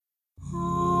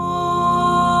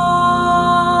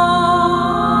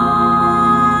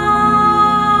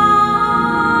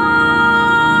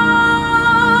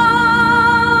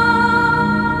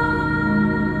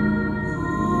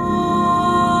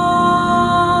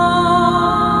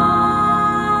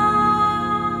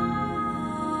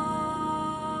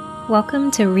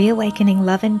Welcome to Reawakening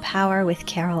Love and Power with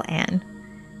Carol Ann.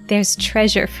 There's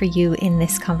treasure for you in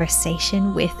this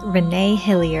conversation with Renee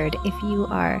Hilliard if you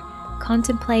are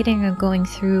contemplating or going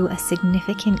through a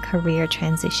significant career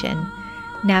transition,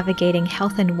 navigating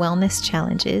health and wellness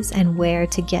challenges and where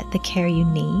to get the care you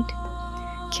need.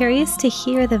 Curious to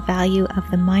hear the value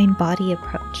of the mind-body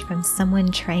approach from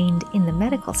someone trained in the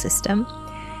medical system,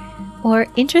 or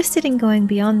interested in going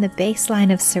beyond the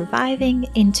baseline of surviving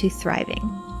into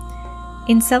thriving.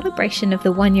 In celebration of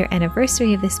the 1-year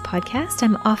anniversary of this podcast,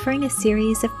 I'm offering a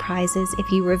series of prizes if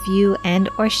you review and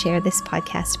or share this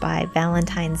podcast by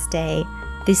Valentine's Day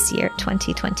this year,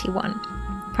 2021.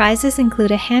 Prizes include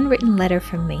a handwritten letter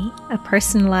from me, a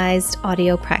personalized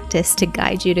audio practice to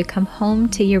guide you to come home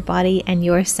to your body and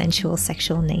your sensual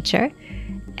sexual nature,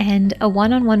 and a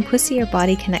one-on-one pussy or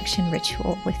body connection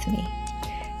ritual with me.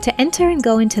 To enter and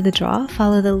go into the draw,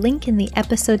 follow the link in the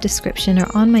episode description or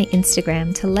on my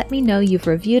Instagram to let me know you've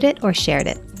reviewed it or shared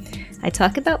it. I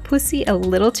talk about pussy a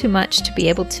little too much to be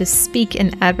able to speak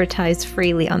and advertise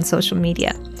freely on social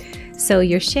media. So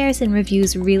your shares and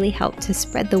reviews really help to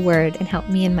spread the word and help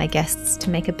me and my guests to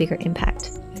make a bigger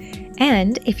impact.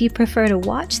 And if you prefer to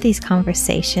watch these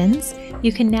conversations,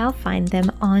 you can now find them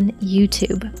on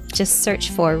YouTube. Just search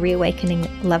for Reawakening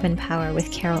Love and Power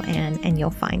with Carol Ann and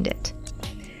you'll find it.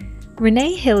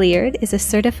 Renee Hilliard is a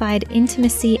certified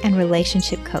intimacy and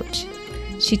relationship coach.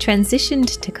 She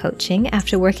transitioned to coaching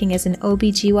after working as an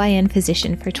OB/GYN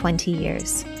physician for 20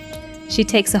 years. She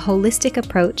takes a holistic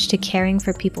approach to caring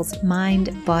for people's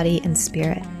mind, body, and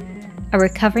spirit. A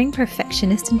recovering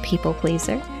perfectionist and people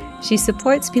pleaser, she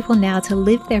supports people now to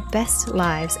live their best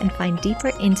lives and find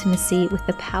deeper intimacy with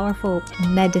the powerful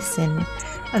medicine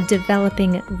of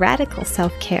developing radical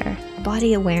self-care,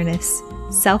 body awareness,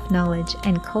 self-knowledge,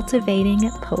 and cultivating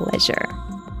pleasure.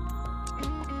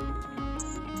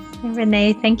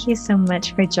 Renee, thank you so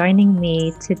much for joining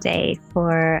me today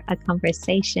for a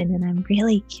conversation, and I'm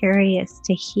really curious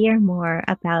to hear more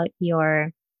about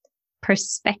your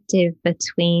perspective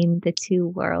between the two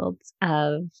worlds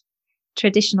of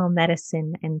traditional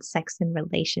medicine and sex and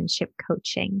relationship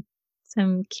coaching. So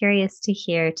I'm curious to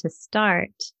hear, to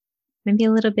start, maybe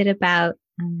a little bit about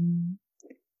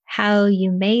how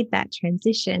you made that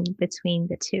transition between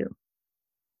the two.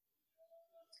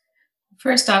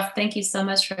 First off, thank you so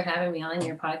much for having me on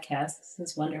your podcast. This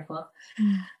is wonderful.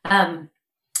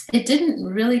 It didn't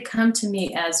really come to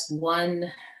me as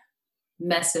one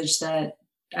message that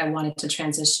I wanted to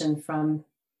transition from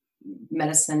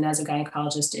medicine as a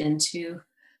gynecologist into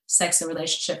sex and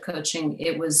relationship coaching.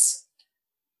 It was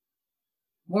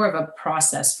more of a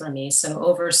process for me. So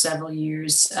over several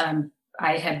years,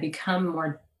 I had become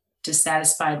more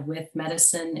dissatisfied with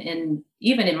medicine. And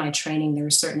even in my training, there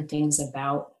were certain things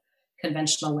about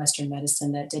conventional Western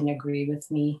medicine that didn't agree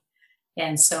with me.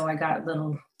 And so I got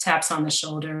little taps on the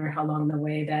shoulder along the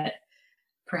way that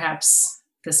perhaps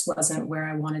this wasn't where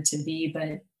I wanted to be.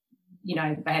 But, you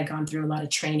know, I had gone through a lot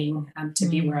of training to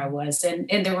be where I was. And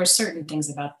there were certain things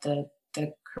about the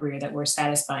career that were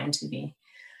satisfying to me.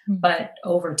 But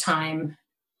over time,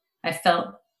 I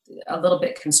felt a little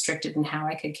bit constricted in how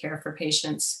I could care for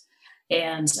patients.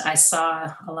 And I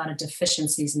saw a lot of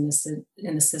deficiencies in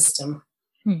the system.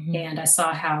 And I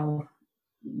saw how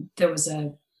there was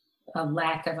a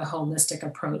lack of a holistic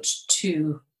approach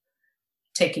to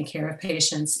taking care of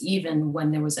patients. Even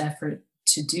when there was effort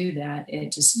to do that,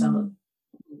 it just felt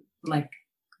like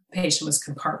the patient was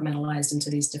compartmentalized into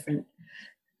these different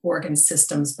organ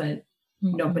systems, but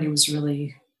nobody was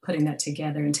really putting that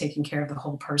together and taking care of the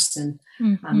whole person,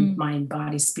 mind,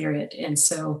 body, spirit. And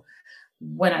so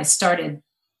when I started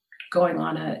going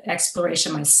on an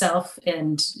exploration myself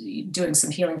and doing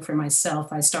some healing for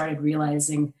myself, I started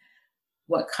realizing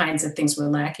what kinds of things were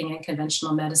lacking in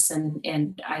conventional medicine.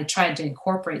 And I tried to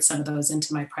incorporate some of those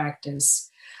into my practice.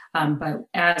 But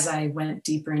as I went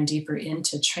deeper and deeper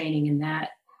into training in that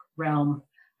realm,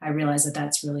 I realized that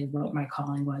that's really what my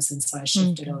calling was. And so I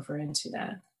shifted over into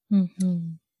that.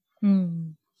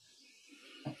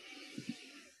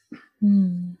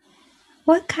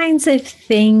 What kinds of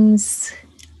things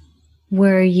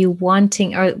were you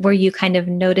wanting, or were you kind of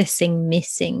noticing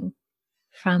missing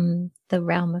from the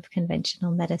realm of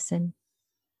conventional medicine?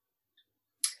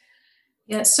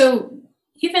 Yeah, so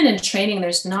even in training,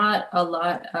 there's not a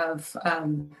lot of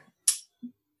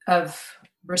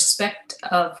respect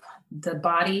of the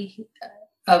body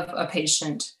of a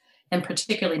patient, and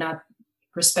particularly not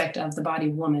respect of the body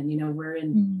woman. You know, we're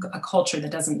in a culture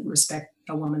that doesn't respect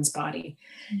a woman's body.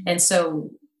 And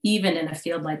so even in a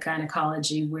field like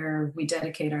gynecology, where we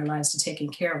dedicate our lives to taking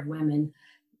care of women,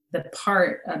 the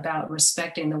part about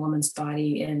respecting the woman's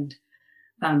body and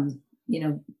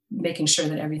making sure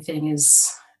that everything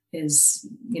is,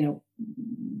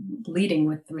 leading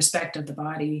with the respect of the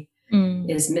body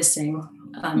is missing.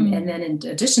 And then in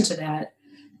addition to that,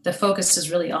 the focus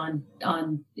is really on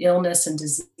illness and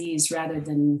disease rather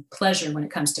than pleasure when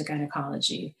it comes to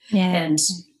gynecology. Yeah. And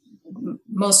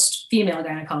most female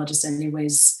gynecologists,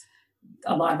 anyways,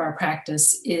 a lot of our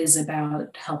practice is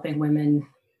about helping women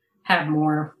have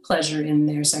more pleasure in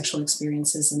their sexual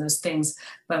experiences and those things,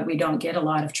 but we don't get a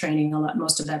lot of training.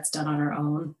 Most of that's done on our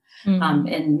own.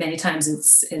 And many times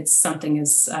it's something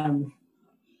as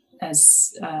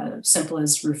simple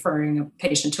as referring a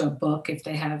patient to a book if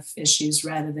they have issues,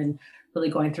 rather than really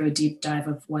going through a deep dive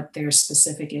of what their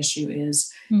specific issue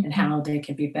is and how they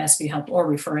can best be helped, or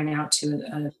referring out to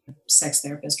a sex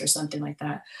therapist or something like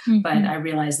that. But I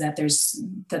realize that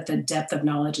that the depth of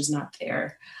knowledge is not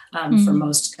there for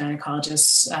most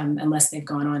gynecologists unless they've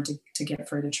gone on to get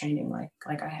further training like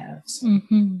I have. So.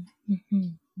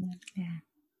 Yeah.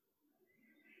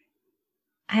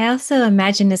 I also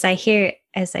imagine as I hear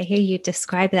you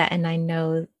describe that, and I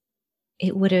know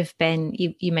it would have been,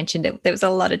 you mentioned it, there was a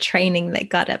lot of training that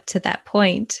got up to that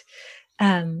point.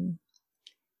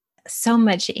 So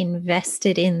much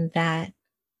invested in that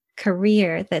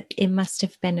career that it must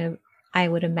have been I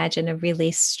would imagine, a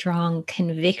really strong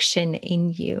conviction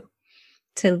in you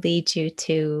to lead you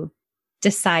to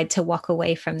decide to walk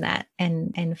away from that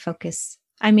and focus.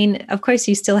 I mean, of course,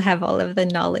 you still have all of the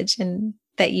knowledge and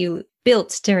that you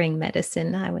built during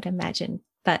medicine, I would imagine,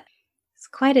 but it's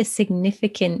quite a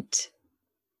significant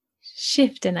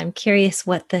shift. And I'm curious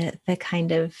what the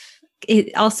kind of,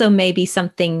 it also may be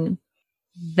something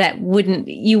that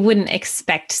you wouldn't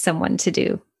expect someone to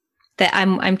do. That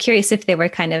I'm curious if there were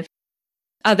kind of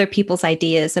other people's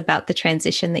ideas about the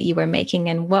transition that you were making,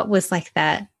 and what was like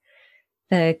that,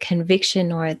 the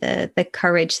conviction or the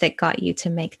courage that got you to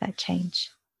make that change.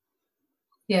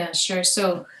 Yeah, sure.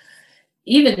 So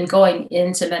even going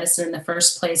into medicine in the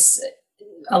first place,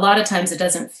 a lot of times it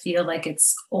doesn't feel like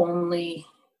it's only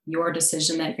your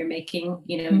decision that you're making.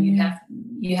 You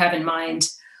have in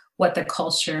mind what the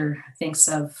culture thinks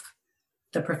of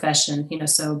the profession,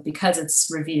 so because it's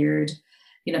revered,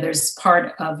 there's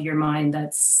part of your mind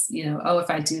that's, if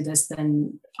I do this,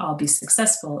 then I'll be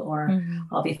successful, or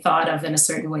I'll be thought of in a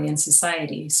certain way in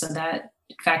society. So that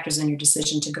factors in your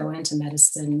decision to go into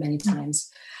medicine many times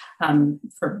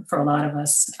for a lot of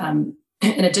us.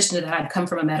 In addition to that, I've come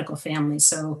from a medical family.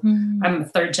 So I'm a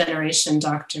third generation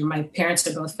doctor. My parents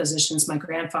are both physicians. My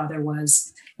grandfather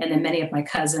was, and then many of my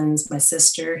cousins, my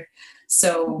sister.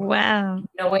 So wow.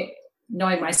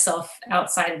 Knowing myself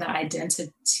outside of the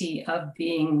identity of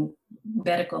being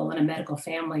medical in a medical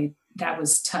family, that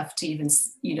was tough to even,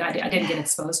 I didn't get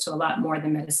exposed to a lot more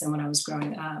than medicine when I was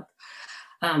growing up.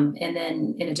 And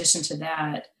then in addition to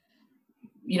that,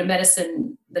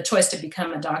 medicine, the choice to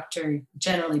become a doctor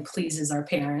generally pleases our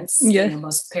parents. Yes.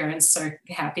 Most parents are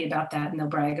happy about that, and they'll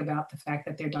brag about the fact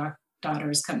that their daughter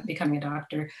is becoming a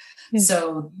doctor. Yes.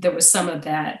 So there was some of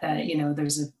that,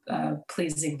 there's a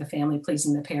pleasing the family,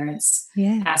 pleasing the parents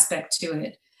aspect to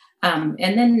it. And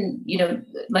then,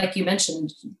 like you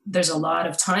mentioned, there's a lot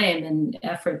of time and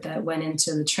effort that went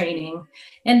into the training.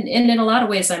 And in a lot of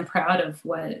ways, I'm proud of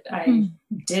what I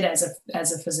did as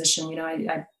a physician.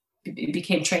 I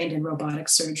became trained in robotic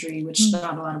surgery, which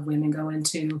not a lot of women go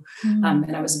into.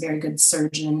 And I was a very good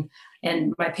surgeon.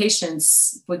 And my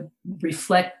patients would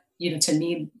reflect, to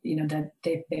me, that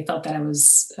they felt that I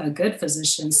was a good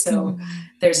physician. So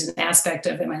there's an aspect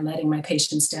of, am I letting my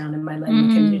patients down? Am I letting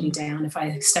the community down if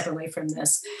I step away from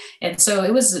this? And so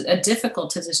it was a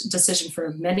difficult decision for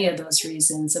many of those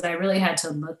reasons. And I really had to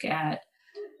look at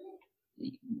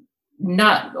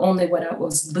not only what I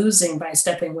was losing by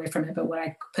stepping away from it, but what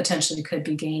I potentially could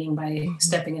be gaining by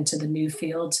stepping into the new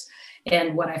field.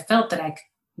 And what I felt that I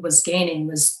was gaining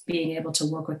was being able to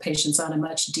work with patients on a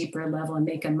much deeper level and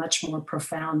make a much more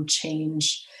profound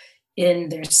change in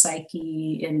their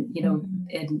psyche, and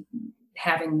and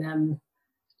having them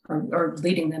or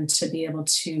leading them to be able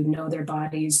to know their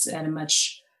bodies at a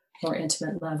much more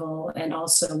intimate level, and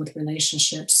also with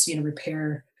relationships,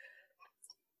 repair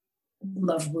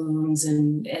love wounds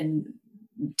and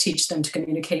teach them to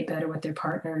communicate better with their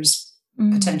partners,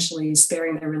 potentially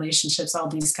sparing their relationships, all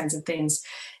these kinds of things.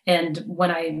 And when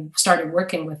I started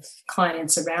working with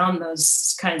clients around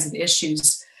those kinds of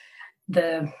issues,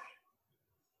 the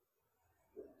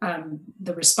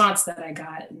response that I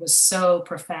got was so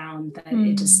profound that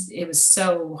it was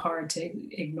so hard to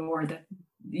ignore that,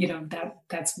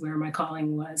 that's where my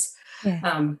calling was.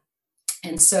 Yeah.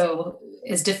 And so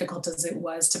as difficult as it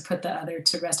was to put the other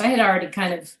to rest, I had already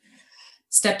kind of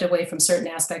stepped away from certain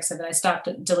aspects of it. I stopped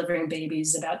delivering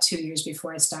babies about 2 years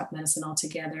before I stopped medicine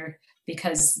altogether,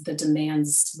 because the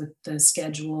demands with the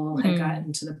schedule had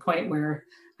gotten to the point where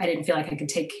I didn't feel like I could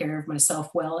take care of myself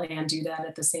well and do that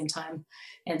at the same time.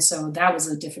 And so that was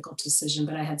a difficult decision,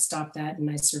 but I had stopped that and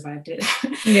I survived it.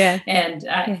 Yeah. And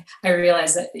Yeah. I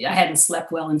realized that I hadn't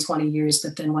slept well in 20 years,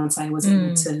 but then once I was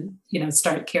able to,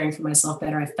 start caring for myself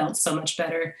better, I felt so much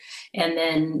better. And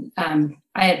then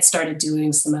I had started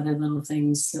doing some other little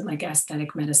things like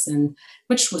aesthetic medicine,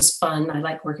 which was fun. I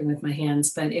like working with my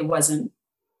hands, but it wasn't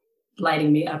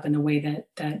lighting me up in the way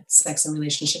that sex and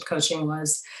relationship coaching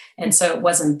was. And so it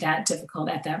wasn't that difficult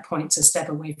at that point to step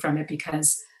away from it,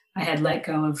 because I had let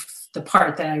go of the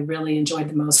part that I really enjoyed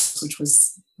the most, which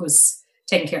was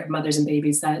taking care of mothers and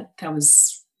babies. That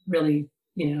was really,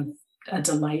 a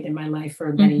delight in my life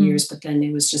for many years, but then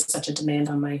it was just such a demand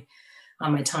on my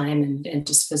time, and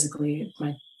just physically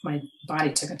my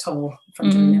body took a toll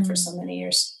from doing that for so many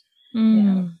years.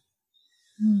 Yeah.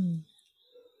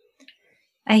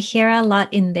 I hear a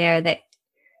lot in there that,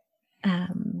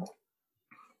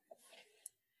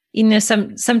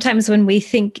 sometimes when we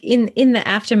think in the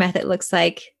aftermath, it looks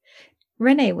like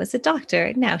Renee was a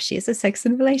doctor. Now she is a sex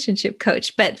and relationship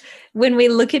coach. But when we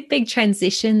look at big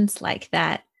transitions like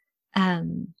that,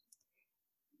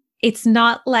 it's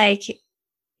not like,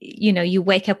 you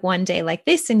wake up one day like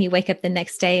this and you wake up the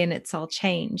next day and it's all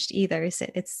changed either.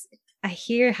 I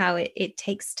hear how it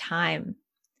takes time.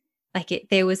 Like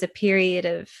there was a period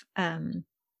of, and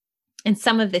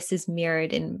some of it is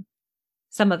mirrored in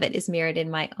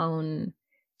my own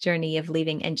journey of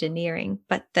leaving engineering,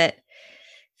 but that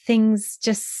things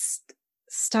just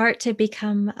start to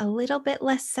become a little bit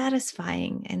less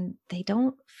satisfying and they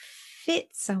don't fit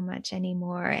so much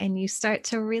anymore. And you start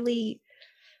to really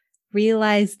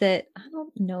realize that I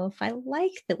don't know if I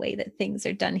like the way that things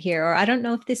are done here, or I don't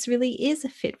know if this really is a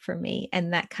fit for me.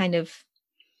 And that kind of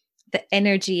the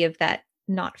energy of that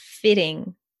not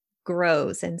fitting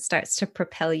grows and starts to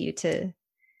propel you to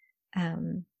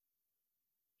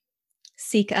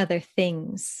seek other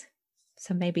things.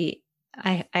 So maybe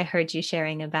I heard you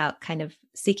sharing about kind of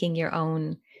seeking your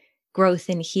own growth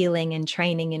and healing and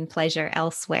training and pleasure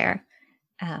elsewhere.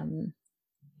 And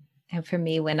for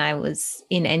me, when I was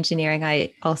in engineering,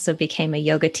 I also became a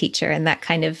yoga teacher, and that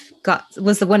kind of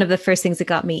was one of the first things that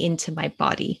got me into my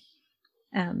body.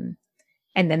 And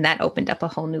then that opened up a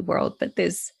whole new world.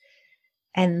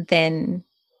 And then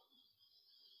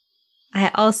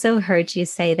I also heard you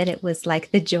say that it was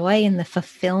like the joy and the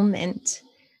fulfillment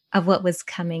of what was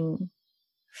coming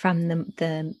from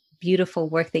the beautiful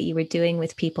work that you were doing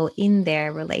with people in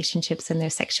their relationships and their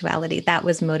sexuality. That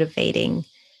was motivating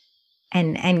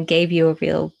and gave you a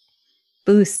real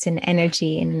boost in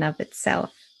energy in and of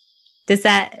itself. Does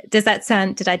that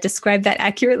sound, did I describe that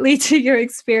accurately to your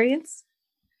experience?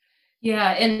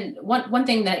 Yeah. And one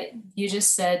thing that you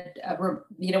just said,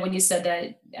 when you said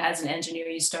that as an engineer,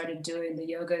 you started doing the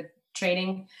yoga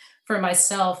training, for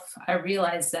myself, I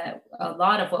realized that a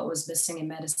lot of what was missing in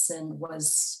medicine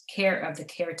was care of the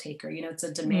caretaker. It's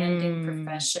a demanding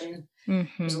profession.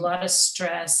 There's a lot of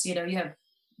stress. You have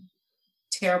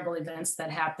terrible events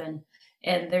that happen.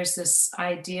 And there's this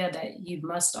idea that you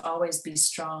must always be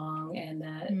strong, and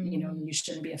that, you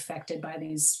shouldn't be affected by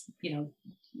these,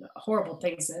 horrible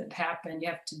things that happen. You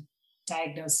have to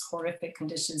diagnose horrific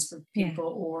conditions for people,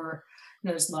 or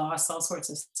there's loss, all sorts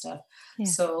of stuff. Yeah.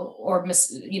 So, or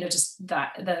just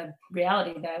that the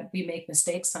reality that we make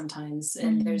mistakes sometimes,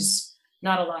 and there's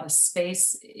not a lot of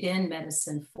space in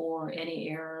medicine for any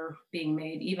error being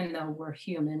made, even though we're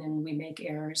human and we make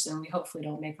errors, and we hopefully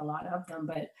don't make a lot of them.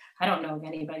 But I don't know of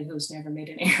anybody who's never made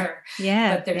an error.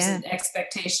 Yeah. But there's an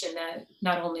expectation that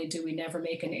not only do we never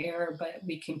make an error, but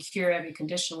we can cure every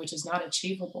condition, which is not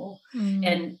achievable.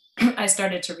 And I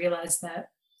started to realize that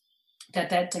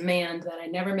demand that I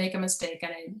never make a mistake,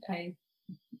 and I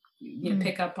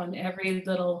pick up on every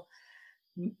little,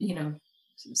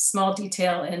 small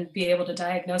detail, and be able to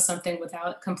diagnose something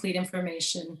without complete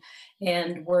information,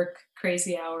 and work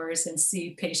crazy hours and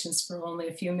see patients for only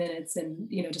a few minutes, and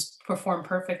just perform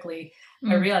perfectly.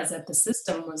 I realized that the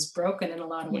system was broken in a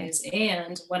lot of ways.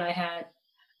 And when I had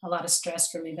a lot of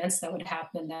stress from events that would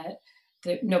happen, that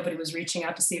nobody was reaching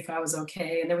out to see if I was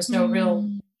okay, and there was no real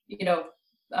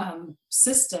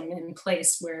system in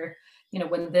place where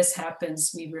when this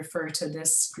happens, we refer to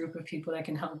this group of people that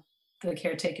can help the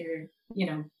caretaker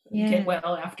get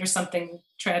well after something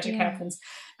tragic happens.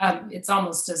 It's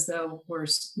almost as though we're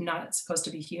not supposed to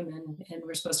be human, and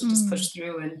we're supposed to just push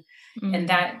through, and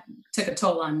that took a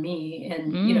toll on me.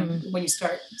 And when you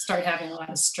start having a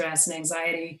lot of stress and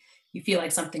anxiety, you feel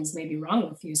like something's maybe wrong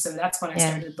with you. So that's when I Yeah.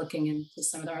 started looking into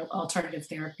some of the alternative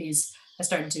therapies. I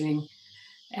started doing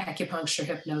acupuncture,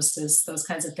 hypnosis, those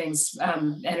kinds of things,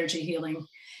 energy healing,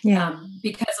 Yeah.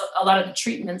 because a lot of the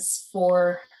treatments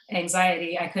for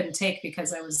anxiety I couldn't take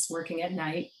because I was working at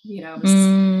night.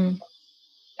 Mm.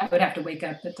 I would have to wake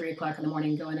up at 3 o'clock in the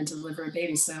morning, go in and deliver a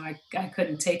baby. So I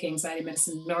couldn't take anxiety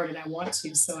medicine, nor did I want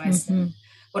to. So I Mm-hmm. said,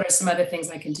 what are some other things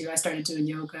I can do? I started doing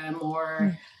yoga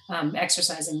more, Yeah.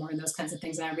 exercising more, and those kinds of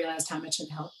things. And I realized how much it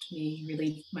helped me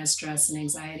relieve my stress and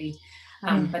anxiety.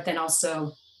 Yeah. But then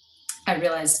also, I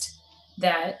realized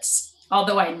that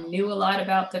although I knew a lot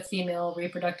about the female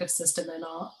reproductive system and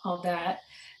all that,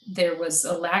 there was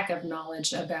a lack of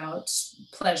knowledge about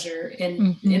pleasure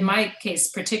in Mm-hmm. my case,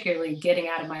 particularly getting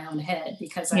out of my own head,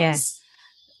 because I Yeah. was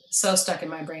so stuck in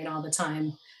my brain all the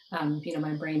time.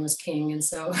 My brain was king, and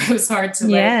so it was hard to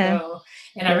let it Yeah. go.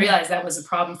 And I Yeah. realized that was a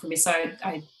problem for me. So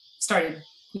I started,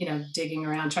 digging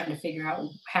around, trying to figure out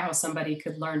how somebody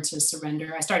could learn to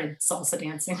surrender. I started salsa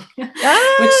dancing, which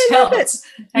I love it. helped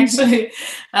actually.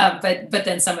 But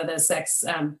then some of the sex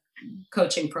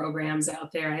coaching programs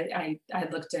out there, I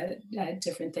looked at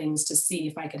different things to see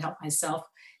if I could help myself,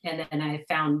 and then I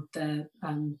found the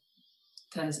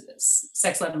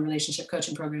sex, love, and relationship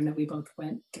coaching program that we both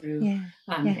went through. Yeah.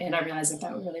 Yeah. And I realized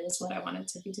that really was what I wanted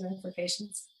to be doing for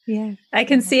patients. Yeah. I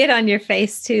can see it on your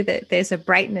face too, that there's a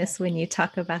brightness when you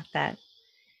talk about that.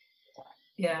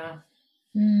 Yeah.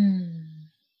 Mm.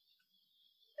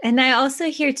 And I also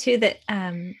hear too that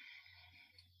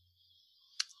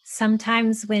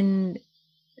sometimes when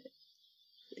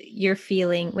you're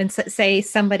feeling, when say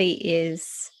somebody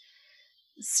is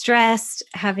stressed,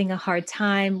 having a hard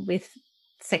time with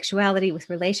sexuality, with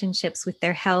relationships, with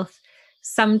their health,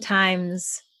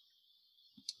 sometimes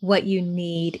what you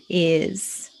need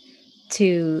is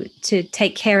to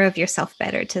take care of yourself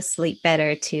better, to sleep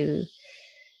better, to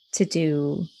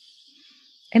do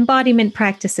embodiment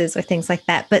practices or things like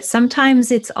that. But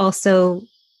sometimes it's also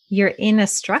you're in a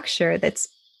structure that's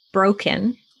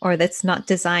broken or that's not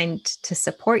designed to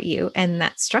support you, and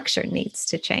that structure needs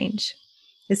to change.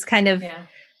 It's kind of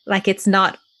like it's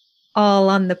not all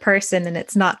on the person and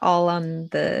it's not all on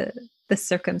the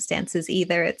circumstances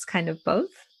either. It's kind of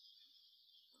both.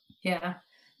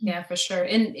 Yeah, for sure.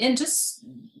 And just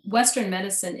Western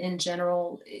medicine in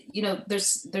general,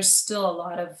 there's still a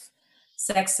lot of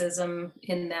sexism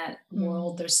in that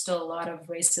world. There's still a lot of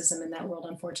racism in that world.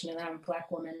 Unfortunately, I'm a Black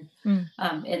woman.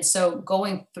 And so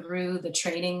going through the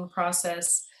training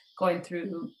process, going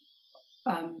through,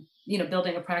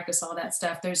 building a practice, all that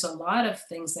stuff, there's a lot of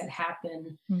things that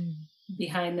happen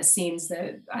behind the scenes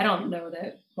that I don't know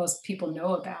that most people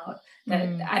know about, that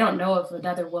I don't know of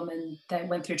another woman that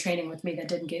went through training with me that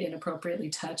didn't get inappropriately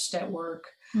touched at work.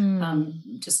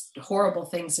 Just horrible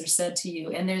things are said to you.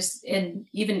 And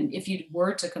even if you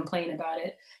were to complain about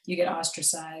it, you get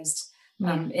ostracized.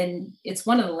 And it's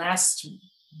one of the last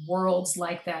worlds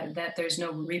like that there's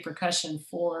no repercussion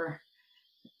for,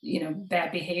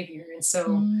 bad behavior. And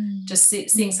so just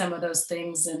seeing some of those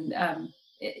things and,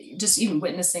 just even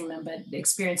witnessing them, but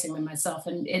experiencing them myself,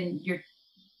 and you're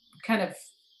kind of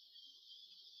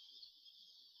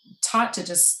taught to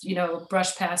just,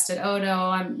 brush past it. Oh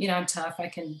no, I'm tough. I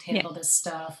can handle this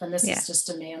stuff. And this is just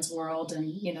a man's world.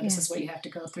 And, this is what you have to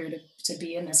go through to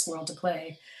be in this world, to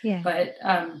play. Yeah. But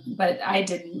I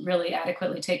didn't really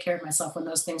adequately take care of myself when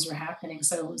those things were happening.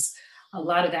 So it was, a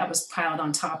lot of that was piled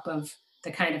on top of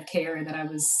the kind of care that I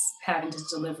was having to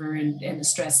deliver, and the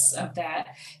stress of that.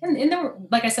 And there were,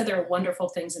 like I said, there are wonderful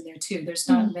things in there too. There's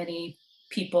not many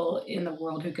people in the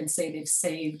world who can say they've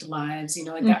saved lives, and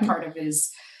that part of it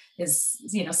is,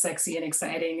 sexy and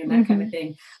exciting and that kind of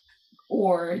thing.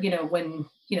 Or, when,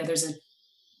 there's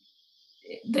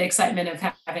the excitement of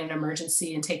having an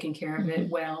emergency and taking care of it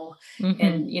well,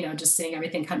 and, just seeing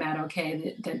everything come out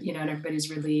okay, that and everybody's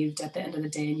relieved at the end of the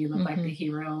day, and you look like the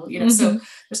hero, so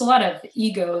there's a lot of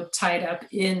ego tied up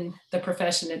in the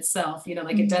profession itself,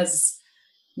 it does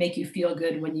make you feel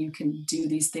good when you can do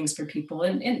these things for people.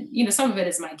 And some of it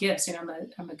is my gifts,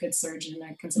 I'm a good surgeon.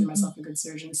 I consider myself a good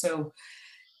surgeon. So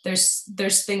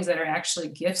there's things that are actually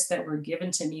gifts that were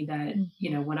given to me that,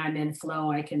 when I'm in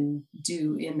flow, I can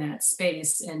do in that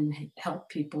space and help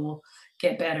people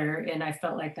get better. And I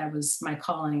felt like that was my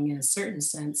calling in a certain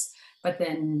sense. But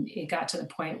then it got to the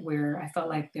point where I felt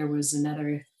like there was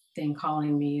another thing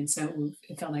calling me. And so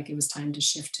it felt like it was time to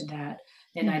shift to that.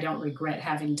 And I don't regret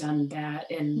having done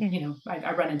that. And,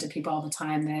 I run into people all the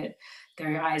time that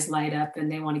their eyes light up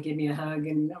and they want to give me a hug.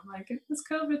 And I'm like, it's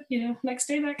COVID, next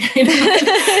day back.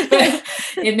 But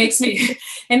it makes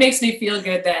me feel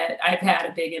good that I've had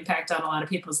a big impact on a lot of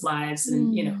people's lives.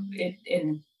 And,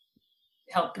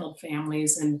 help build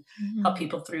families and help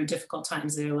people through difficult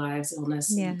times in their lives,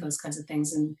 illness, Yeah. and those kinds of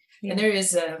things. And Yeah. and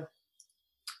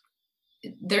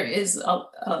there is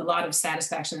a lot of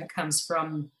satisfaction that comes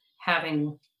from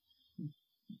having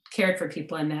cared for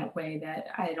people in that way that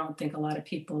I don't think a lot of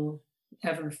people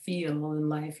ever feel in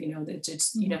life. You know, that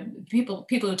it's, you know, people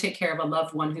who take care of a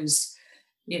loved one who's,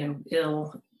 you know,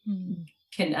 ill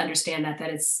can understand that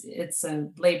it's a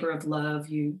labor of love.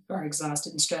 You are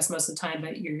exhausted and stressed most of the time,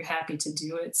 but you're happy to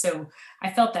do it. So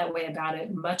I felt that way about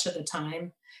it much of the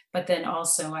time. But then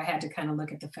also I had to kind of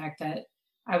look at the fact that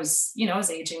I was, you know, I was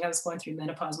aging, I was going through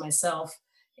menopause myself.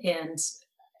 And,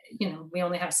 you know, we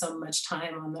only have so much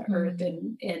time on the earth.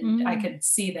 And I could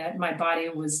see that my body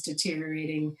was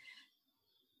deteriorating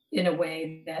in a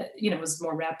way that, you know, was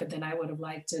more rapid than I would have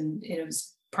liked. And it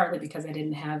was partly because I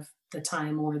didn't have the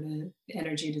time or the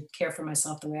energy to care for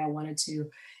myself the way I wanted to.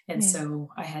 And so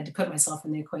I had to put myself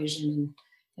in the equation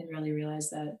and really realize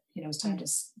that, you know, it's time to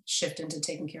shift into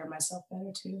taking care of myself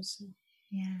better too. So.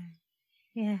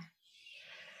 Yeah.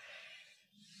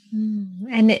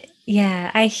 And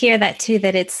I hear that too,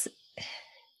 that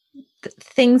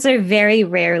things are very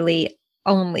rarely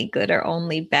only good or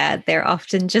only bad. They're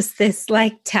often just this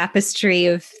like tapestry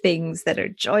of things that are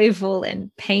joyful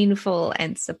and painful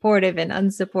and supportive and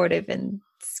unsupportive and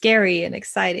scary and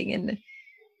exciting.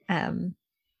 And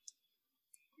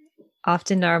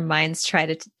often our minds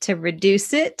try to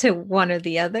reduce it to one or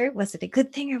the other. Was it a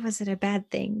good thing or was it a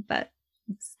bad thing? But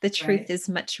the truth is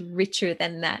much richer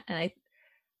than that. And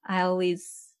I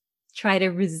always try to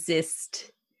resist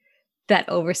that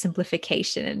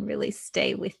oversimplification and really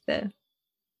stay with the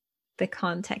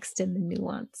context and the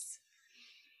nuance.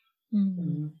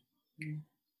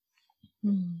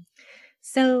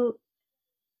 So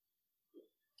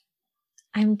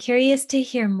I'm curious to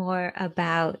hear more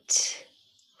about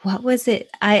what was it?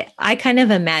 I kind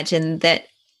of imagine that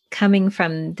coming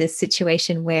from this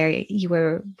situation where you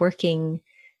were working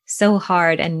so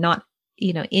hard and not,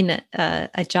 you know, in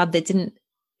a job that didn't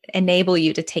enable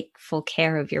you to take full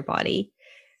care of your body.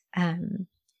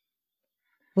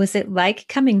 Was it like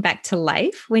coming back to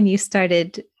life when you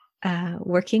started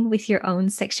working with your own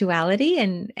sexuality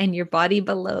and your body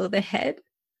below the head?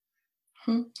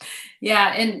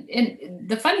 Yeah. And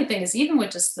the funny thing is, even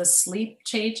with just the sleep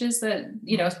changes that,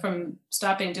 you know, from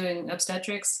stopping doing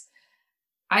obstetrics,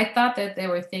 I thought that there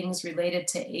were things related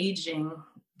to aging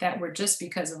that were just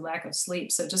because of lack of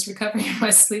sleep. So just recovering my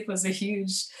sleep was a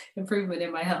huge improvement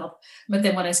in my health. But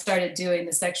then when I started doing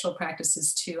the sexual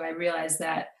practices too, I realized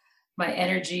that my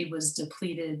energy was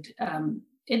depleted. I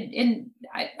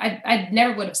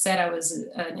never would have said I was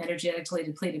an energetically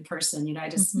depleted person. You know, I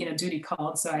just, you know, duty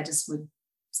called. So I just would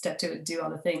step to it, do all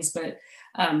the things. But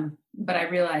I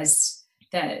realized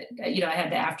that, you know, I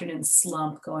had the afternoon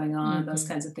slump going on, those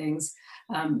kinds of things.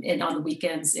 And on the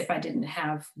weekends, if I didn't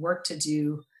have work to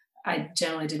do, I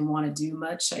generally didn't want to do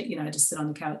much. I just sit on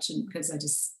the couch because I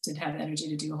just didn't have energy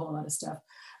to do a whole lot of stuff.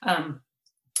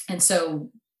 And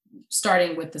so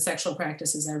starting with the sexual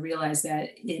practices, I realized that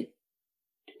it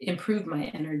improved my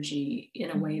energy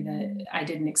in a way that I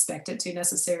didn't expect it to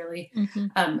necessarily.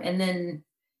 And then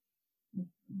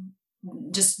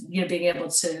just, you know, being able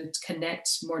to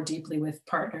connect more deeply with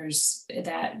partners,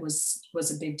 that was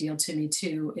a big deal to me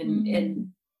too.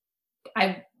 And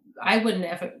I would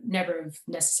never have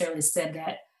necessarily said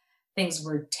that things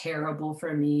were terrible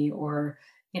for me or,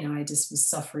 you know, I just was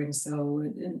suffering.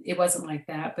 So it wasn't like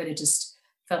that, but it just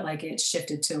felt like it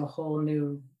shifted to a whole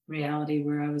new reality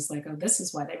where I was like, oh, this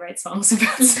is why they write songs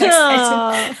about sex.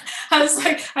 I was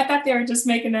like, I thought they were just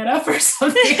making that up or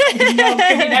something. I didn't know it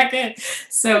could be that good.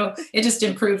 So it just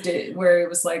improved it where it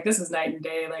was like, this is night and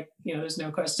day. Like, you know, there's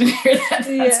no question here that's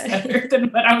better than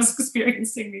what I was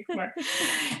experiencing before.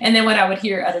 And then when I would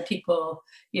hear other people,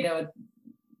 you know,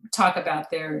 talk about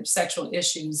their sexual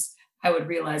issues, I would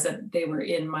realize that they were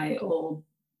in my old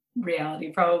reality,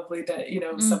 probably, that, you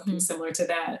know, something similar to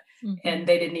that. And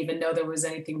they didn't even know there was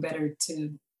anything better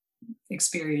to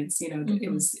experience, you know,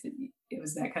 it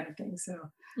was that kind of thing.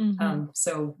 So,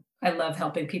 so I love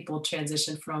helping people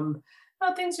transition from,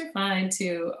 oh, things are fine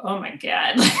to, oh my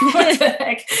God, like, what the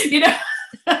heck, you know,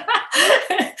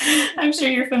 I'm sure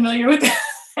you're familiar with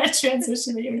that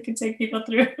transition that you can take people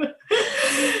through.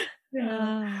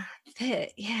 Yeah,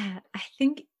 I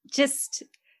think just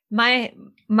my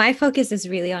focus is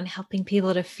really on helping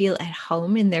people to feel at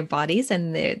home in their bodies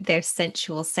and their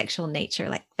sensual sexual nature,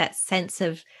 like that sense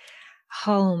of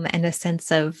home and a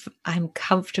sense of I'm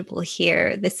comfortable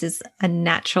here. This is a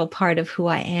natural part of who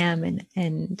I am,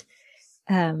 and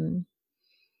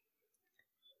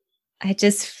I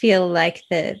just feel like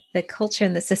the culture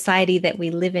and the society that we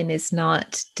live in is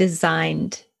not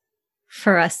designed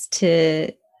for us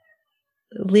to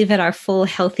live at our full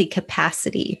healthy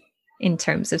capacity in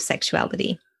terms of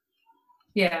sexuality.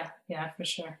 Yeah, for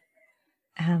sure.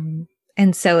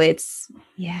 And so it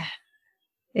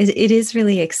is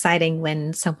really exciting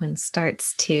when someone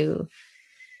starts to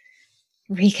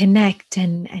reconnect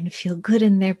and feel good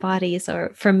in their bodies.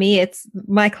 Or for me, it's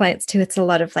my clients too, it's a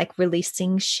lot of like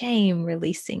releasing shame,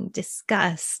 releasing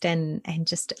disgust, and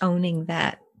just owning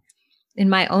that. In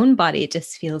my own body, it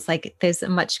just feels like there's a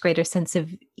much greater sense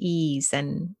of ease,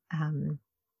 and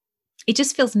it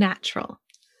just feels natural.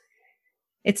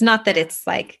 It's not that it's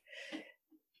like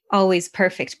always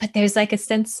perfect, but there's like a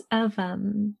sense of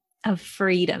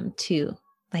freedom too.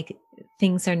 Like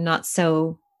things are not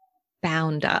so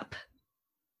bound up.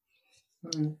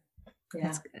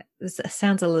 Yeah. This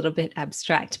sounds a little bit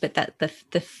abstract, but that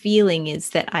the feeling is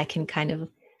that I can kind of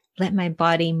let my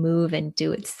body move and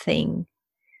do its thing.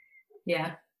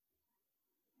 Yeah.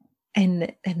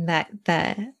 And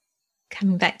that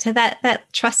coming back to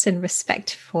that trust and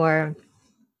respect for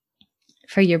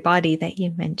your body that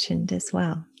you mentioned as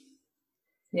well.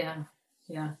 Yeah.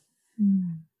 Yeah.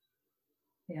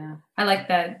 Yeah. I like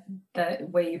that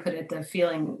way you put it, the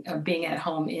feeling of being at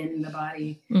home in the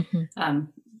body.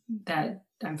 That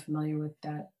I'm familiar with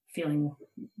that feeling,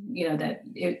 that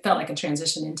it felt like a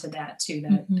transition into that too,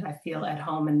 that I feel at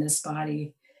home in this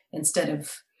body instead of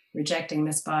rejecting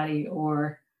this body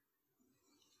or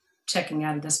checking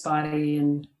out of this body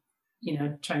and,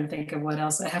 trying to think of what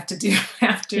else I have to do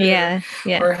after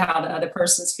or how the other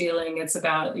person's feeling. It's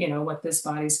about, what this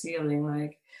body's feeling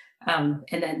like. And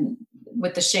then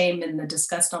with the shame and the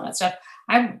disgust and all that stuff,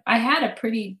 I had a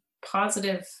pretty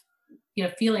positive,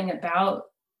 feeling about,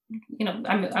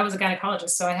 I was a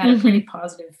gynecologist, so I had a pretty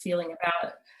positive feeling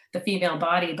about the female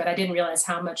body, but I didn't realize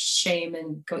how much shame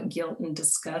and guilt and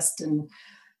disgust and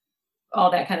all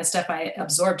that kind of stuff I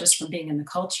absorbed just from being in the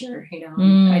culture.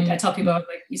 I tell people,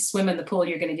 like, you swim in the pool,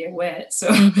 you're going to get wet. So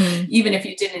even if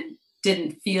you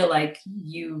didn't feel like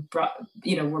you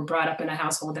were brought up in a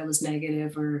household that was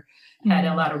negative or had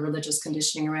a lot of religious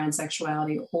conditioning around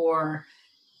sexuality, or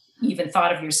even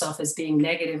thought of yourself as being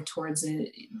negative towards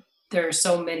it, there are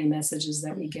so many messages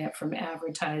that we get from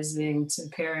advertising to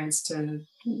parents to,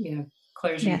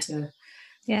 clergy to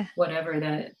whatever,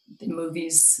 that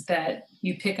movies, that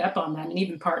you pick up on that. And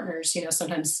even partners,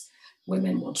 sometimes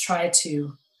women will try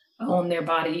to own their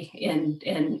body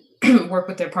and work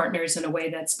with their partners in a way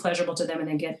that's pleasurable to them, and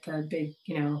then get the big,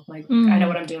 I know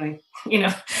what I'm doing,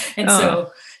 and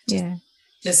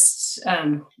just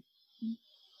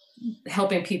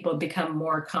helping people become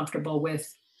more comfortable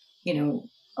with,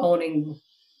 owning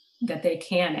that they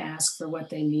can ask for what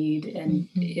they need, and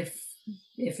if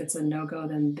it's a no-go,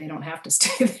 then they don't have to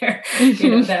stay there.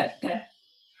 That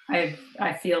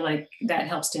I feel like that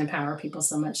helps to empower people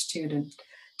so much too,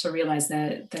 to realize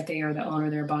that they are the owner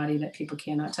of their body, that people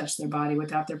cannot touch their body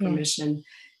without their permission.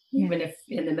 Even if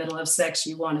in the middle of sex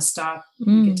you want to stop,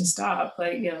 you get to stop.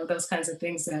 Like, those kinds of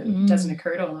things that doesn't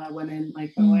occur to a lot of women.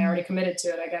 Like, oh, I already committed to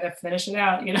it, I got to finish it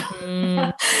out, and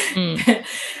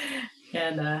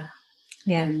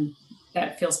and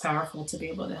that feels powerful to be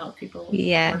able to help people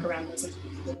work around those issues.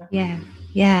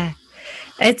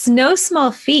 It's no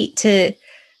small feat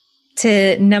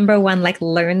to number one, like,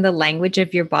 learn the language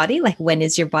of your body. Like, when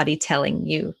is your body telling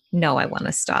you, no, I want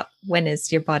to stop? When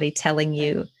is your body telling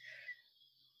you,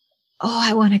 oh,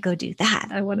 I want to go do that,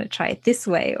 I want to try it this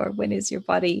way? Or when is your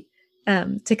body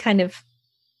to kind of,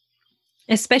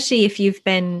 especially if you've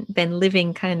been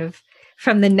living kind of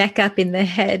from the neck up in the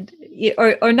head,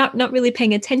 or not really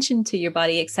paying attention to your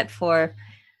body, except for,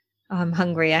 oh, I'm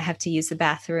hungry, I have to use the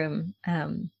bathroom.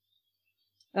 And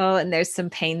there's some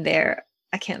pain there,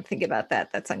 I can't think about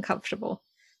that, that's uncomfortable.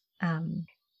 To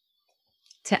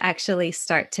actually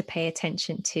start to pay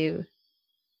attention to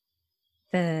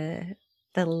the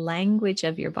language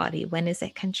of your body. When is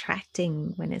it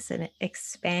contracting? When is it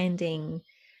expanding?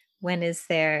 When is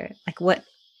there, like,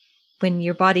 when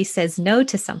your body says no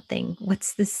to something,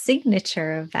 what's the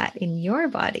signature of that in your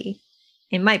body?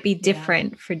 It might be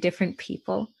different for different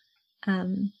people.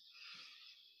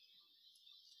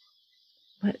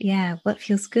 What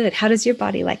feels good? How does your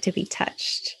body like to be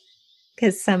touched?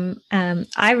 Because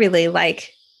I really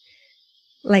like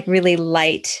really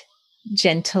light,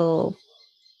 gentle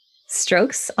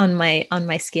strokes on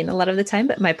my skin a lot of the time,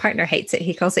 but my partner hates it.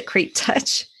 He calls it creep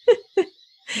touch.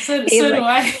 So do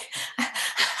I.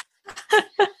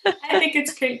 I think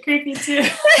it's creepy too.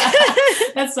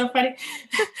 That's so funny.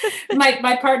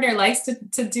 My partner likes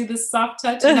to do the soft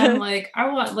touch, and I'm like, I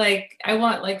want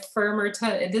like firmer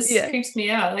touch. This Yeah. creeps me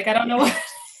out. Like I don't know what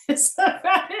it is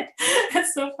about it.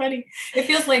 That's so funny. It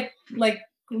feels like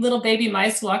little baby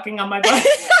mice walking on my body.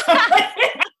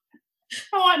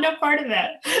 I want no part of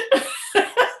that.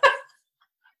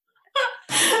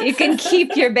 You can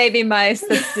keep your baby mice.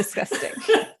 That's disgusting.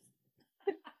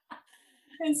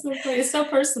 It's so funny. It's so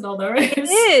personal though, right? It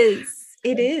is.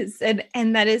 It is.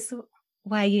 And that is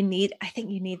why I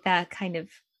think you need that kind of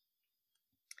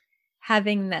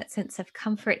having that sense of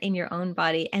comfort in your own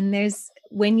body. And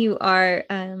when you are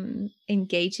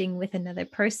engaging with another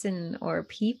person or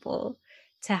people,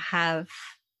 to have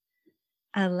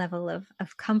a level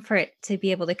of comfort to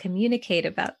be able to communicate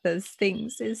about those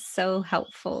things is so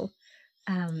helpful.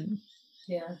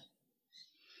 Yeah.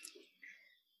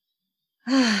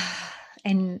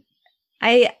 And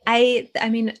I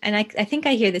mean, and I think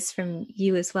I hear this from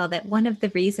you as well, that one of the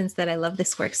reasons that I love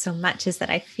this work so much is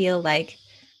that I feel like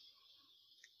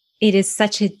it is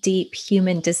such a deep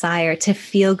human desire to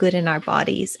feel good in our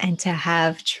bodies and to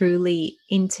have truly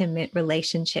intimate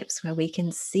relationships where we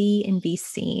can see and be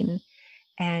seen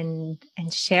and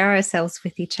share ourselves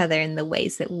with each other in the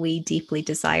ways that we deeply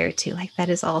desire to. Like that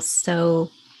is all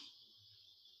so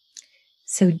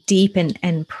deep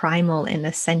and primal and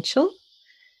essential.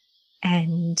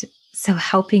 And so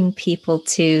helping people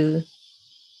to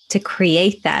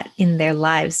create that in their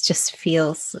lives just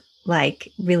feels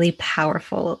like really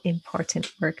powerful,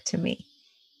 important work to me.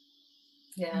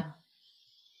 Yeah.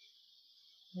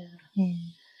 Yeah.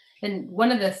 And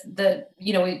one of the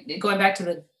going back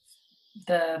to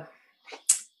the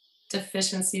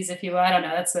deficiencies, if you will, I don't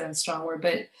know, that's a strong word,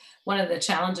 but one of the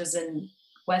challenges in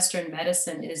Western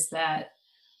medicine is that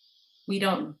we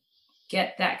don't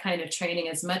get that kind of training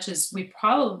as much as we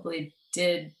probably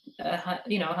did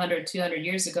 100, 200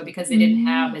 years ago, because they didn't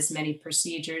have as many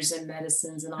procedures and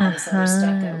medicines and all this other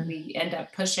stuff that we end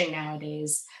up pushing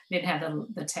nowadays. We didn't have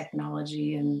the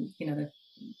technology and the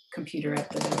computer at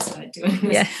the bedside doing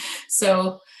this. Yeah.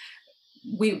 So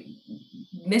we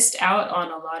missed out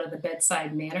on a lot of the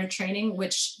bedside manner training,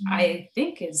 which I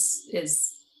think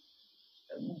is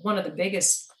one of the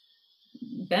biggest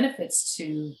benefits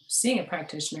to seeing a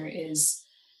practitioner, is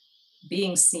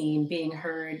being seen, being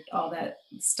heard, all that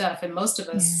stuff. And most of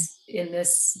us in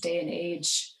this day and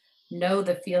age know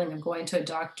the feeling of going to a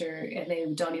doctor and they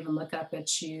don't even look up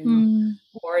at you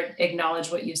or acknowledge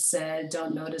what you said,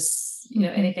 don't notice,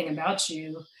 anything about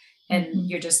you. And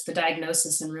you're just the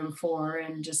diagnosis in room 4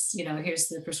 and just, here's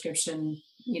the prescription,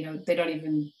 they don't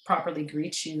even properly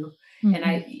greet you. And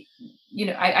I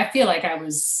feel like I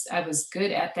was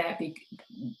good at that,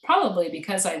 probably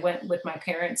because I went with my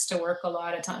parents to work a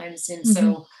lot of times. And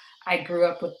so I grew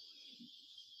up with,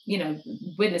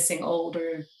 witnessing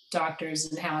older doctors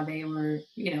and how they were,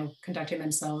 conducting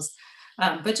themselves.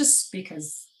 But just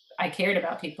because I cared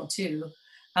about people too.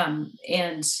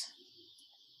 And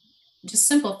just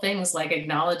simple things like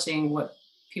acknowledging what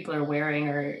people are wearing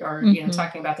or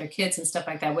talking about their kids and stuff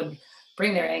like that would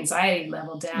bring their anxiety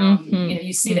level down.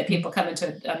 You see that people come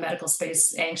into a medical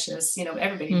space anxious,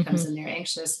 everybody comes in there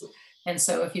anxious. And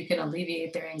so if you can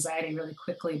alleviate their anxiety really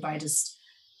quickly by just,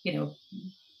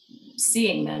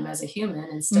 seeing them as a human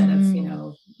instead of,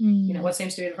 what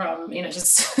seems to be the problem,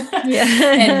 just,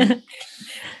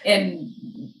 and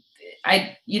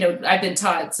I've been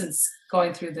taught since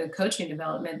going through the coaching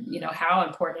development, how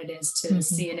important it is to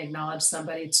see and acknowledge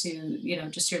somebody, to,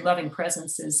 just your loving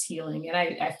presence is healing. And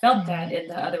I felt that in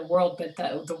the other world, but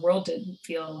the world didn't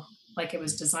feel like it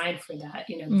was designed for that.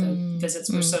 The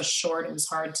visits were so short. It was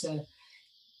hard to,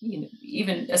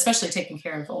 even especially taking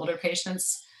care of older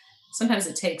patients. Sometimes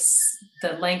it takes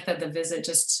the length of the visit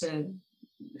just to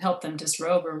help them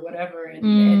disrobe or whatever.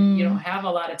 And you don't have a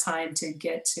lot of time to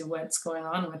get to what's going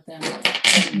on with them.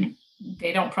 And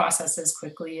they don't process as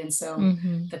quickly. And so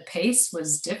the pace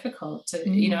was difficult to,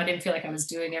 I didn't feel like I was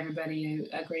doing everybody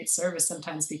a great service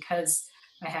sometimes because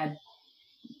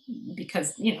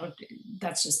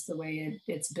that's just the way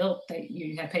it's built, that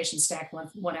you have patients stacked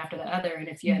one after the other. And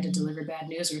if you had to deliver bad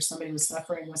news or somebody was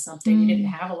suffering with something, you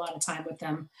didn't have a lot of time with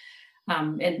them.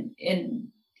 And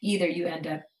either you end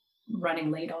up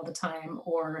running late all the time,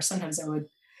 or sometimes I would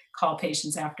call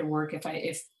patients after work if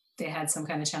they had some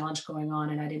kind of challenge going on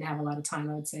and I didn't have a lot of time.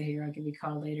 I would say, here, I'll give you a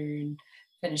call later and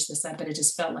finish this up. But it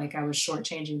just felt like I was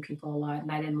shortchanging people a lot,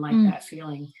 and I didn't like that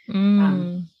feeling.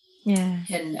 And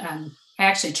I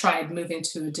actually tried moving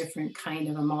to a different kind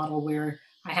of a model where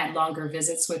I had longer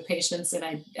visits with patients, and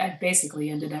I basically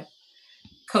ended up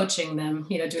coaching them,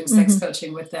 doing sex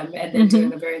coaching with them, and then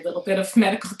doing a very little bit of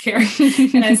medical care.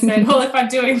 And I said, well, if I'm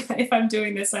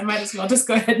doing this, I might as well just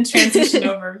go ahead and transition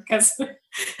over, because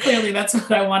clearly that's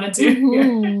what I want to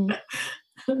do.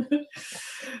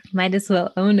 Might as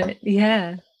well own it.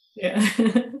 Yeah. Yeah.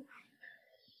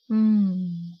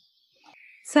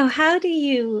 So how do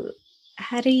you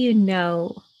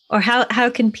know, or how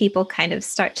can people kind of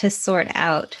start to sort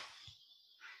out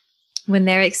when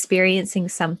they're experiencing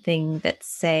something that,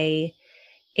 say,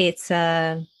 it's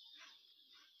a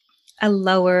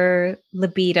lower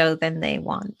libido than they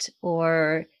want,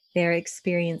 or they're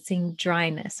experiencing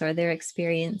dryness, or they're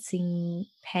experiencing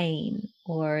pain,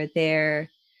 or they're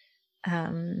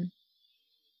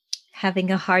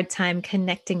having a hard time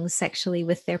connecting sexually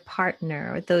with their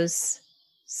partner, or those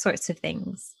sorts of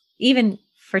things, even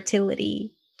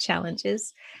fertility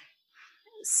challenges,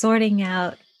 sorting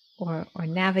out or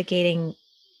navigating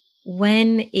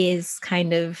when is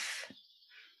kind of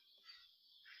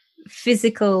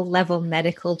physical level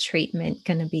medical treatment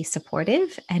going to be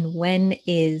supportive, and when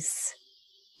is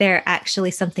there actually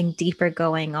something deeper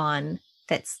going on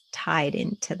that's tied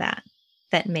into that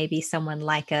maybe someone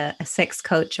like a sex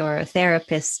coach or a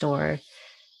therapist or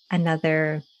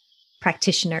another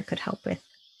practitioner could help with.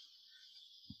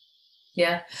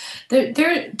 Yeah,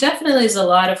 there definitely is a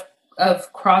lot of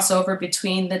crossover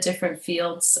between the different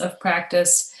fields of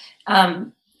practice.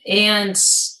 And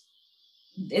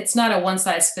it's not a one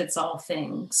size fits all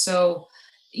thing. So,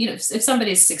 if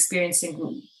somebody's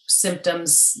experiencing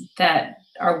symptoms that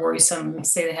are worrisome,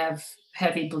 say they have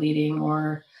heavy bleeding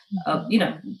or,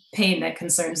 pain that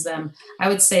concerns them, I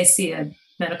would say see a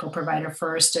medical provider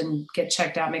first and get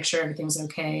checked out, make sure everything's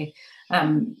okay.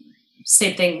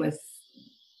 Same thing with,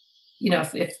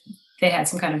 if they had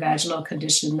some kind of vaginal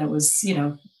condition that was,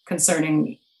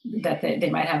 concerning that they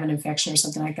might have an infection or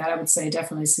something like that, I would say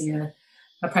definitely see a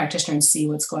practitioner and see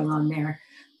what's going on there.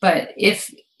 But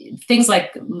if things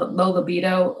like low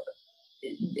libido,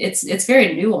 it's very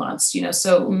nuanced,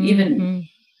 so even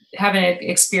having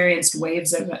experienced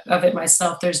waves of it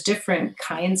myself, there's different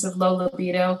kinds of low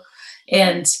libido.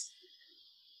 And,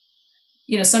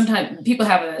 sometimes people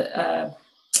have a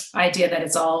idea that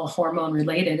it's all hormone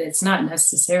related. It's not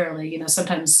necessarily,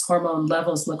 sometimes hormone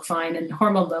levels look fine, and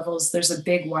hormone levels, there's a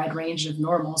big wide range of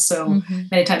normal. So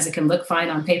many times it can look fine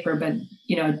on paper, but,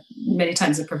 many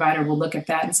times the provider will look at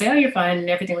that and say, oh, you're fine, and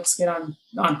everything looks good on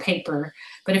paper.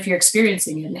 But if you're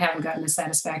experiencing it and haven't gotten a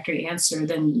satisfactory answer,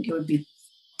 then it would be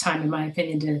time, in my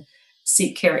opinion, to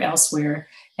seek care elsewhere.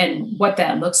 And what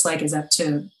that looks like is up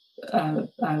to a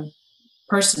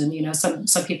person.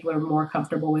 Some people are more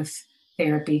comfortable with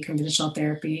therapy, conventional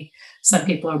therapy. Some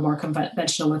people are more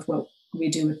conventional with what we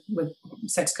do with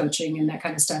sex coaching and that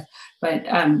kind of stuff. But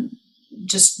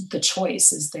just the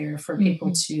choice is there for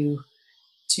people to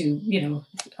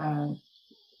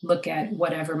look at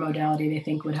whatever modality they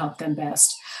think would help them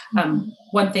best.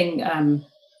 One thing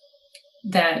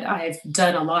that I've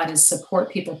done a lot is support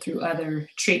people through other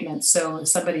treatments. So if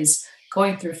somebody's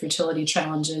going through fertility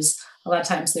challenges, a lot of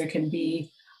times there can be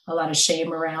a lot of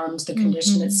shame around the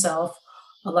condition itself,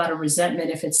 a lot of resentment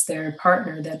if it's their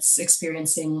partner that's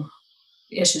experiencing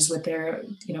issues with their,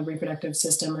 reproductive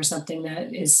system or something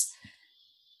that is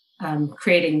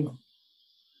creating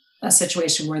a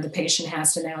situation where the patient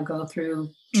has to now go through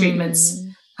treatments.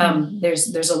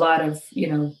 There's a lot of,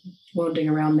 wounding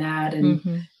around that.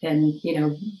 And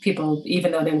people,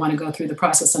 even though they want to go through the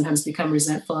process, sometimes become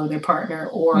resentful of their partner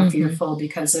or fearful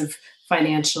because of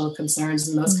financial concerns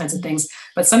and those kinds of things.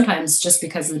 But sometimes just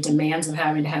because of the demands of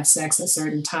having to have sex at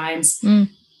certain times,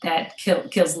 that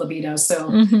kills libido.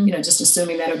 So, just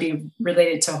assuming that it would be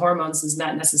related to hormones is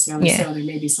not necessarily so. There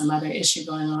may be some other issue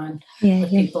going on with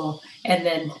people. And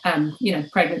then,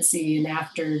 pregnancy and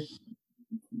after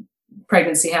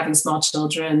pregnancy, having small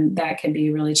children, that can be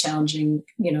really challenging.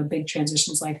 Big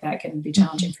transitions like that can be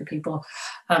challenging for people.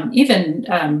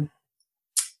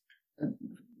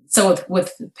 So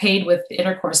with pain with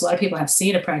intercourse, a lot of people have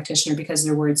seen a practitioner because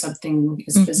they're worried something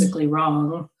is physically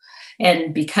wrong.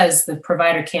 And because the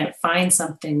provider can't find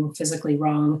something physically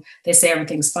wrong, they say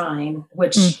everything's fine,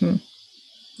 which if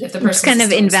the person kind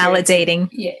of invalidating.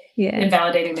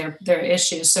 Invalidating their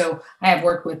issues. So I have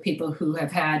worked with people who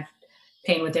have had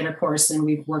pain with intercourse, and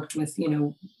we've worked with,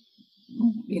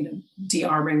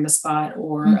 de-armoring the spot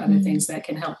or other things that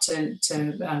can help to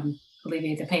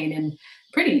alleviate the pain, and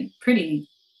pretty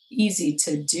easy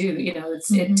to do.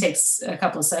 It takes a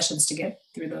couple of sessions to get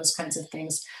through those kinds of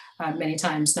things. Many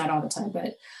times, not all the time,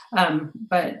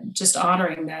 but just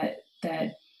honoring that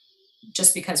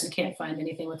just because we can't find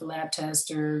anything with a lab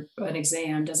test or an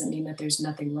exam doesn't mean that there's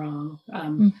nothing wrong.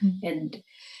 And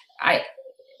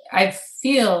I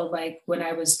feel like when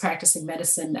I was practicing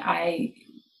medicine,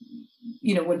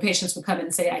 when patients would come in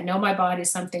and say, I know my body,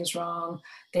 something's wrong.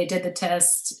 They did the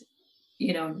test,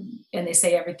 and they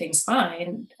say everything's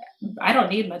fine. I don't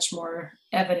need much more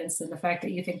evidence than the fact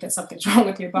that you think that something's wrong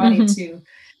with your body to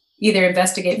either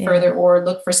investigate further or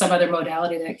look for some other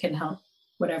modality that can help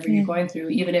whatever you're going through,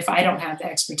 even if I don't have the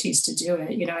expertise to do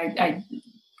it.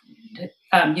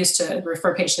 I used to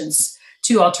refer patients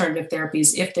to alternative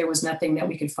therapies if there was nothing that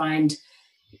we could find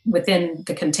within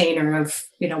the container of,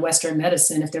 Western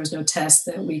medicine. If there was no test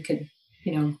that we could,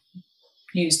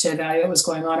 use to evaluate what's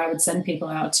going on, I would send people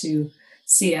out to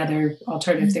see other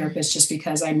alternative therapists, just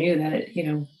because I knew that,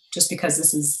 just because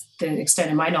this is the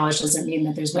extent of my knowledge doesn't mean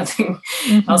that there's nothing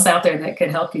else out there that could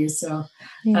help you. So,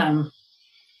 yeah,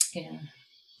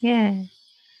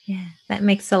 that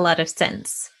makes a lot of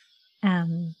sense.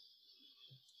 I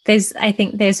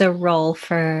think there's a role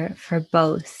for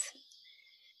both,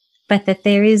 but that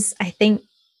there is, I think,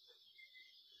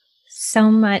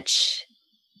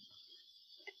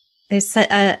 there's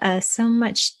a so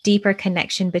much deeper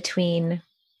connection between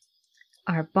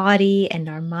our body and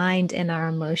our mind and our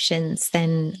emotions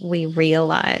than we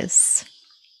realize.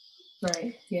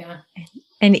 Right. Yeah.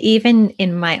 And even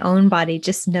in my own body,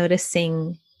 just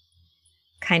noticing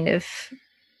kind of,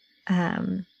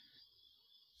 I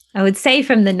would say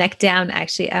from the neck down,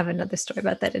 actually, I have another story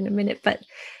about that in a minute, but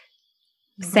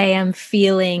say I'm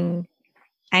feeling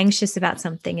anxious about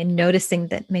something and noticing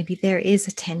that maybe there is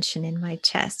a tension in my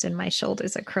chest and my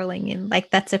shoulders are curling in, like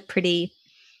that's a pretty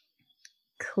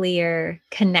clear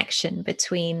connection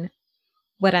between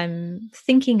what I'm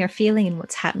thinking or feeling and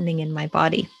what's happening in my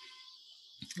body.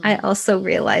 I also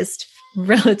realized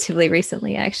relatively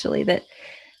recently, actually, that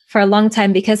for a long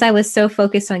time, because I was so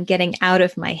focused on getting out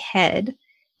of my head,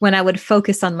 when I would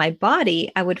focus on my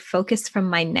body, I would focus from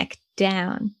my neck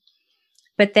down.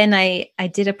 But then I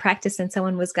did a practice and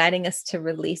someone was guiding us to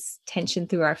release tension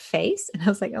through our face. And I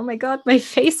was like, oh my God, my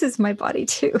face is my body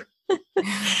too.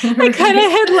 I kind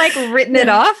of had written it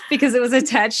off because it was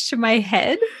attached to my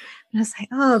head. And I was like,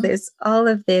 oh, there's all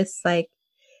of this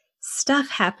stuff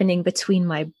happening between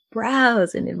my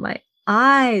brows and in my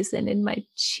eyes and in my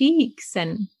cheeks.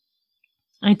 And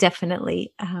I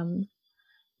definitely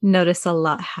notice a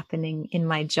lot happening in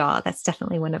my jaw. That's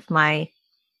definitely one of my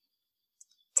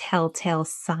telltale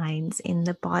signs in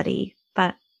the body.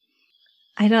 But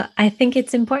I think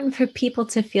it's important for people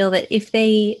to feel that if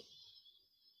they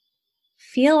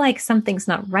feel like something's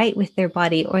not right with their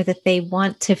body, or that they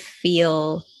want to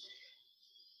feel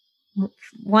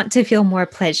more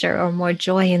pleasure or more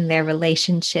joy in their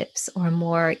relationships, or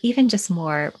more, even just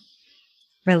more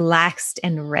relaxed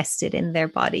and rested in their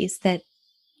bodies,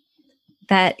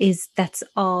 that's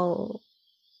all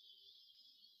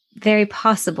very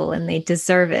possible, and they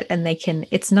deserve it, and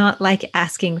it's not like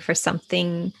asking for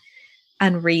something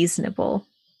unreasonable.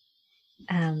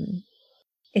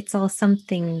 It's all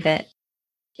something that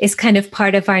is kind of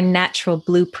part of our natural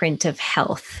blueprint of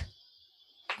health,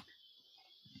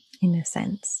 in a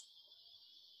sense.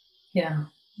 Yeah.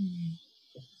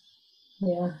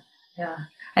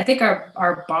 I think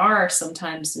our bar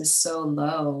sometimes is so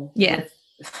low. Yeah. With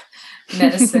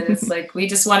medicine, it's like we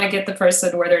just want to get the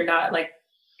person where they're not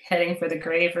heading for the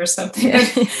grave or something.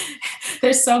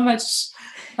 There's so much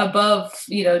above,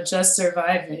 just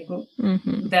surviving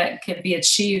that can be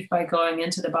achieved by going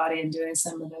into the body and doing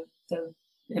some of the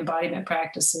embodiment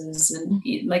practices. And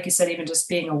like you said, even just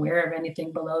being aware of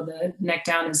anything below the neck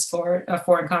down is a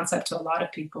foreign concept to a lot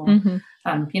of people,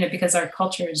 because our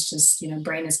culture is just,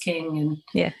 brain is king,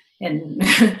 and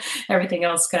everything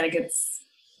else kind of gets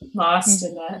lost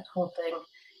in that whole thing.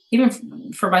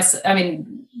 Even for myself, I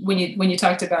mean, when you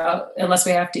talked about unless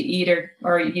we have to eat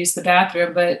or use the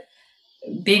bathroom, but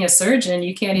being a surgeon,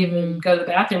 you can't even go to the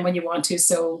bathroom when you want to.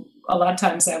 So a lot of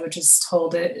times I would just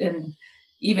hold it, and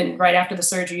even right after the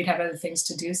surgery, you'd have other things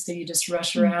to do. So you just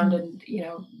rush around, and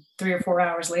 3 or 4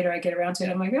 hours later, I get around to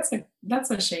it. I'm like,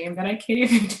 that's a shame that I can't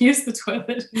even use the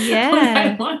toilet when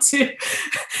I want to.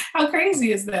 How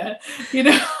crazy is that?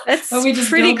 That's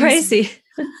pretty crazy.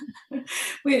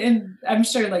 And I'm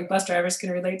sure bus drivers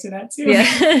can relate to that too.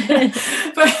 Yeah.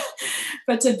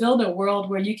 but to build a world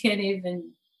where you can't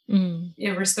even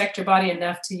respect your body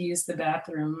enough to use the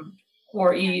bathroom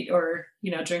or eat or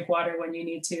drink water when you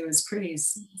need to is pretty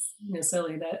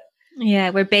silly.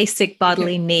 That where basic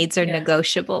bodily needs are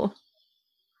negotiable.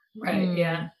 Right.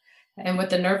 Yeah. And with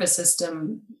the nervous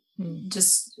system,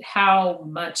 just how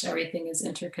much everything is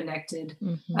interconnected,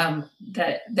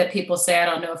 that people say, I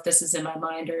don't know if this is in my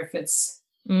mind or if it's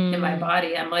in my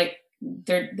body. I'm like,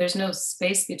 there's no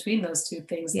space between those two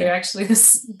things. Yeah. They're actually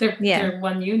they're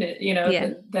one unit,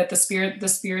 Yeah. that the spirit, the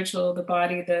spiritual, the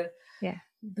body, Yeah.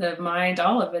 the mind,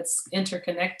 all of it's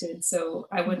interconnected. So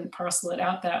I wouldn't parcel it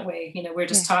out that way. We're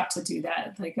just Yeah. taught to do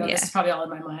that. Like, oh, this Yeah. is probably all in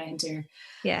my mind, or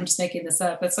Yeah. I'm just making this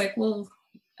up. It's like, well,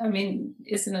 I mean,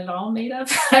 isn't it all made up?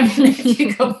 I mean, if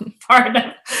you go part of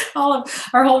all of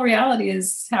our whole reality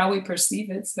is how we perceive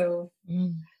it. So,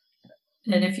 and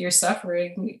if you're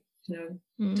suffering,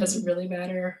 does it really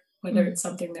matter whether it's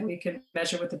something that we can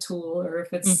measure with a tool, or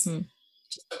if it's just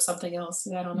something else?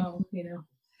 I don't know,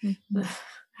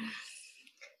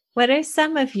 What are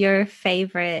some of your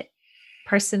favorite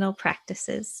personal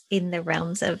practices in the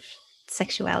realms of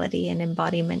sexuality and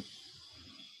embodiment?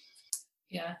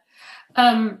 Yeah.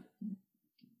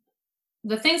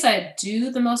 The things I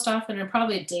do the most often are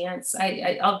probably dance.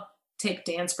 I'll take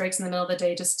dance breaks in the middle of the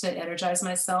day just to energize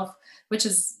myself, which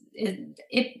is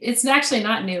it's actually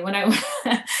not new. When I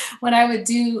when I would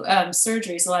do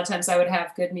surgeries, a lot of times I would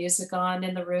have good music on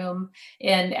in the room,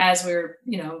 and as we were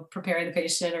preparing the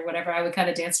patient or whatever, I would kind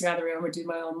of dance around the room or do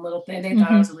my own little thing. They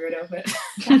thought I was a weirdo,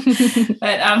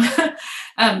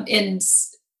 but in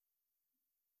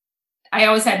I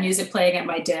always had music playing at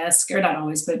my desk, or not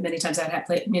always, but many times I'd have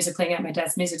music playing at my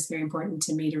desk. Music's very important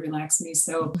to me to relax me.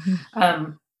 So,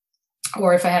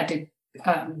 or if I had to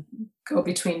go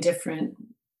between different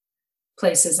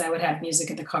places, I would have music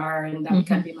in the car, and that would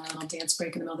kind of be my little dance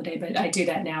break in the middle of the day. But I do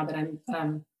that now that I'm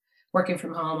working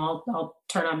from home. I'll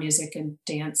turn on music and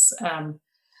dance.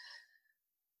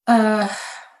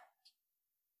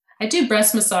 I do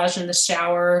breast massage in the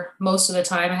shower most of the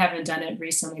time. I haven't done it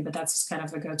recently, but that's kind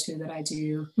of a go-to that I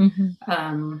do.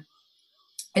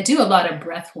 I do a lot of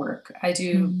breath work. I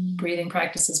do breathing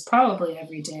practices probably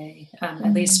every day,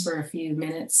 at least for a few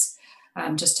minutes,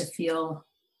 just to feel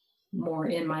more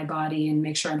in my body and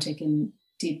make sure I'm taking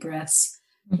deep breaths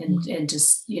and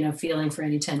just, feeling for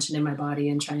any tension in my body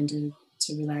and trying to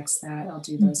relax that. I'll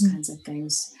do those kinds of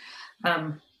things.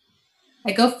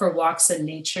 I go for walks in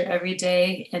nature every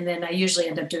day, and then I usually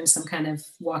end up doing some kind of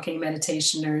walking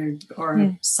meditation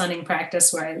or sunning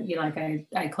practice where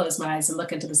I close my eyes and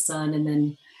look into the sun, and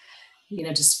then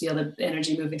just feel the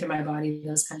energy moving through my body,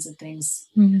 those kinds of things.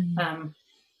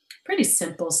 Pretty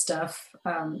simple stuff.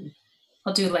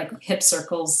 I'll do like hip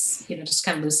circles, just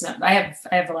kind of loosen up. I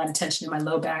have a lot of tension in my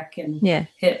low back and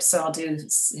hips, so I'll do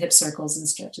hip circles and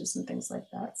stretches and things like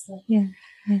that. So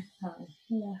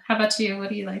How about you? What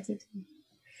do you like to do?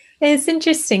 It's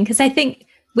interesting because I think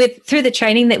through the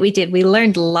training that we did, we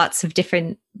learned lots of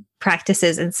different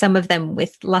practices, and some of them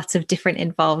with lots of different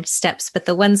involved steps. But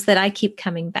the ones that I keep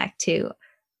coming back to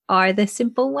are the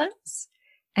simple ones.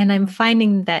 And I'm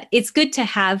finding that it's good to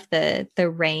have the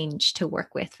range to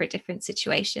work with for different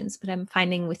situations. But I'm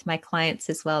finding with my clients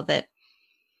as well that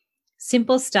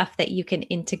simple stuff that you can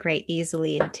integrate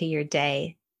easily into your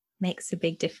day makes a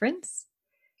big difference.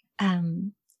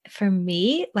 For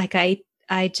me, like I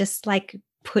just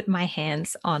put my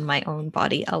hands on my own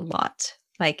body a lot.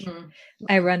 Like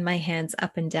I run my hands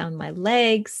up and down my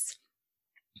legs.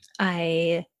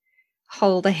 I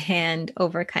hold a hand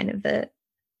over kind of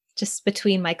just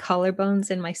between my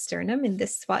collarbones and my sternum in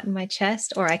this spot in my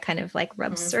chest, or I kind of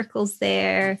rub circles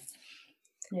there.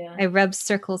 Yeah. I rub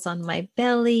circles on my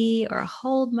belly or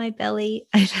hold my belly.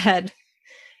 I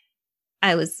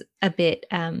was a bit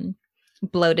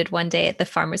bloated one day at the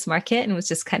farmer's market and was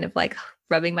just kind of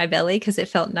rubbing my belly because it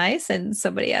felt nice. And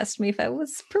somebody asked me if I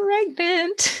was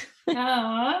pregnant.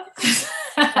 I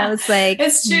was like,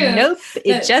 it's true. Nope,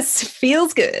 it just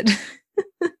feels good.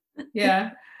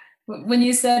 Yeah. When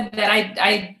you said that,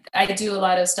 I do a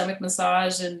lot of stomach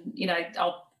massage, and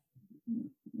I'll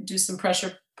do some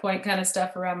pressure point kind of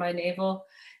stuff around my navel,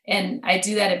 and I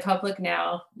do that in public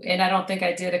now, and I don't think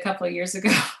I did a couple of years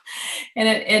ago.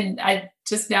 And I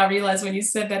just now realized when you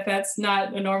said that that's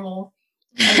not a normal,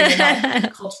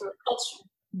 not culture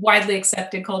widely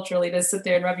accepted culturally to sit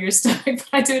there and rub your stomach, but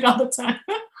I do it all the time.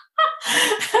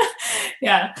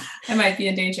 Yeah, I might be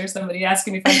in danger of somebody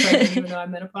asking me if I'm pregnant, even though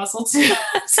I'm menopausal too.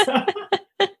 So.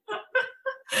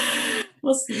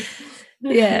 We'll see.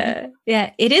 Yeah.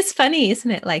 It is funny, isn't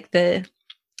it? I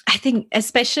think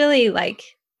especially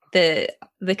the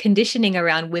conditioning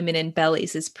around women and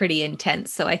bellies is pretty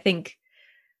intense. So I think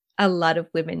a lot of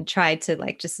women try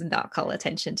to just not call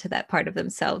attention to that part of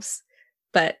themselves.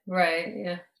 But right,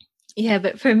 yeah. Yeah,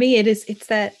 but for me it's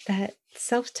that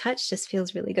self-touch just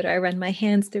feels really good. I run my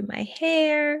hands through my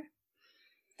hair.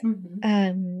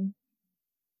 And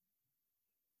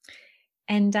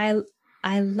I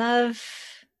love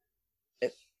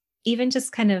even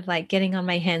just kind of like getting on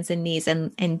my hands and knees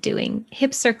and doing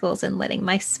hip circles and letting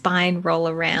my spine roll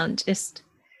around, just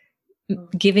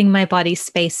giving my body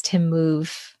space to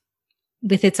move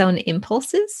with its own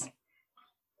impulses.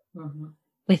 Mm-hmm.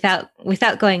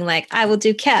 Without going like, I will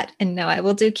do cat, and now I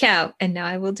will do cow, and now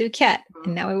I will do cat,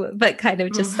 and now I will, but kind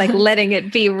of just like letting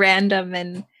it be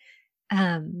random.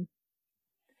 And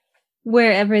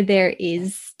wherever there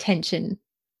is tension,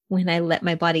 when I let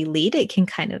my body lead, it can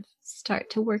kind of start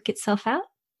to work itself out.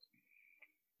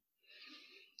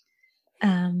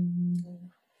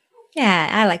 Yeah,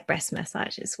 I like breast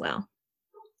massage as well.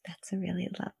 That's a really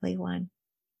lovely one.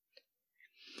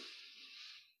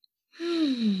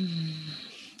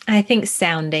 I think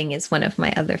sounding is one of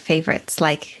my other favorites,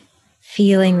 like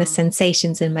feeling the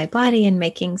sensations in my body and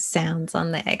making sounds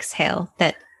on the exhale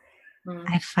that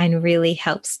I find really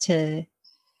helps to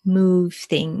move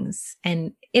things.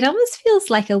 And it almost feels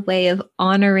like a way of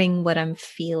honoring what I'm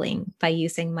feeling by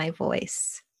using my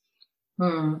voice.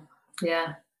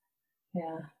 Yeah.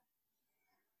 Yeah.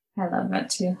 I love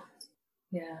that too.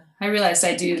 Yeah. I realized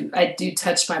I do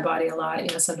touch my body a lot.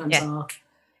 You know, sometimes I'll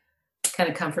kind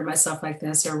of comfort myself like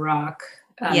this or rock.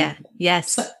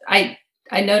 Yes. So I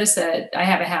notice that I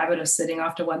have a habit of sitting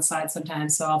off to one side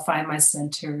sometimes. So I'll find my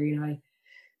center, you know,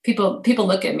 people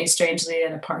look at me strangely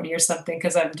at a party or something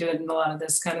because I'm doing a lot of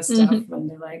this kind of stuff, and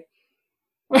they're like,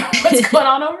 "What's going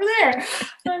on over there?"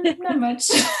 Not much,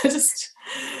 just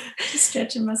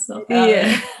stretching myself out.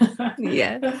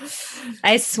 Yeah.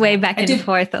 I sway back and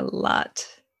forth a lot.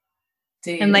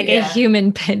 And like a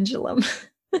human pendulum.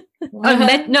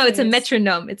 No, it's a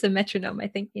metronome. It's a metronome. I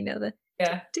think you know that.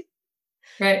 Yeah.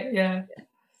 Right. Yeah.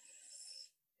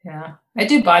 Yeah. I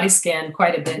do body scan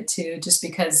quite a bit too, just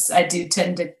because I do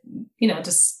tend to, you know,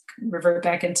 just revert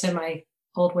back into my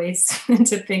old ways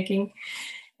into thinking.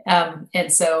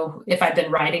 And so if I've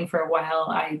been writing for a while,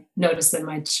 I notice that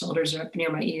my shoulders are up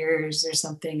near my ears or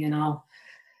something, and I'll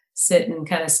sit and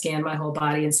kind of scan my whole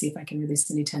body and see if I can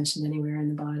release any tension anywhere in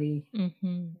the body.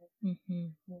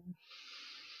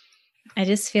 I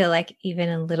just feel like even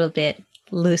a little bit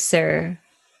looser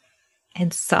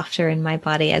and softer in my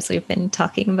body as we've been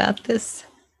talking about this,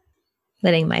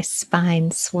 letting my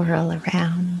spine swirl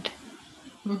around.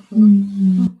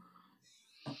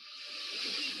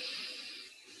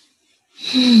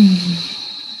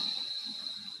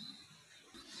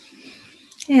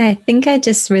 Yeah, I think I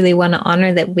just really want to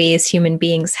honor that we as human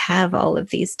beings have all of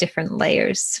these different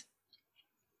layers.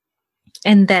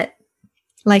 And that,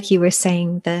 like you were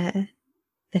saying, the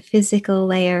physical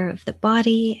layer of the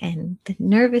body and the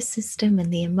nervous system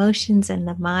and the emotions and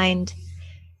the mind,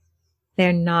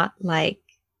 they're not like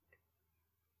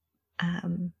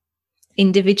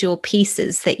individual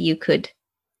pieces that you could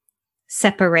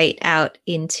separate out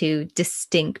into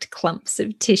distinct clumps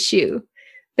of tissue.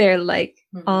 They're like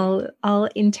all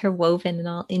interwoven and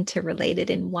all interrelated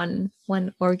in one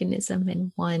organism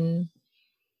and one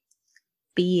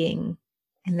being.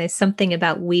 And there's something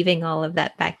about weaving all of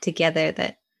that back together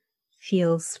that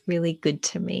feels really good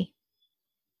to me.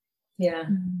 Yeah.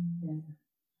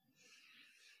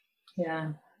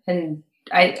 And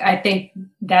I think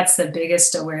that's the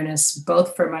biggest awareness,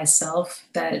 both for myself,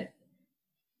 that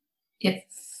if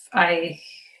I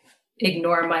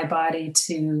ignore my body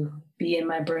to be in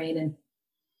my brain and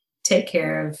take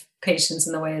care of patients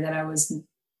in the way that I was,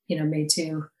 you know, made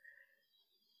to,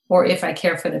 or if I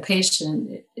care for the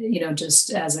patient, you know, just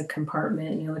as a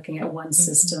compartment, you know, looking at one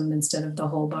system instead of the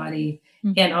whole body,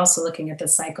 and also looking at the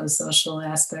psychosocial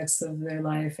aspects of their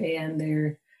life and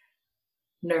their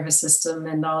nervous system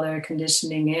and all their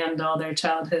conditioning and all their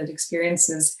childhood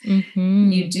experiences,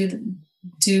 you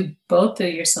do both of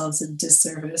yourselves a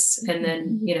disservice. And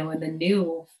then, you know, in the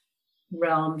new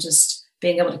realm, just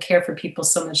being able to care for people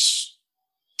so much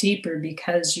deeper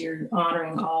because you're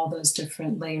honoring all those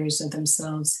different layers of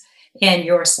themselves and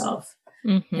yourself.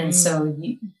 And so,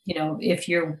 you know, if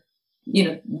you're, you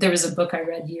know, there was a book I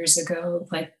read years ago,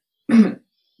 like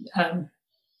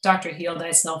Dr. Heal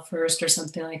Thyself First or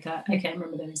something like that. I can't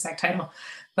remember the exact title,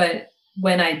 but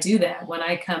when I do that, when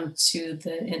I come to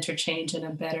the interchange in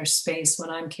a better space, when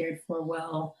I'm cared for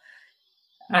well,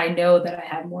 I know that I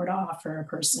have more to offer a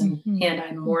person, and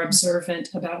I'm more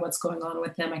observant about what's going on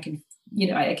with them. I can, you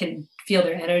know, I can feel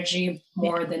their energy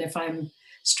more than if I'm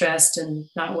stressed and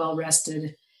not well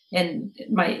rested. And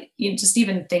my, you know, just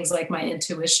even things like my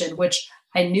intuition, which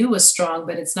I knew was strong,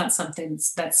 but it's not something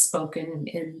that's spoken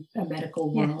in a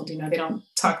medical world. You know, they don't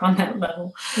talk on that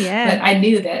level. But I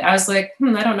knew that. I was like,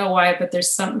 I don't know why, but there's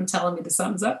something telling me that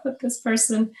something's up with this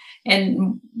person.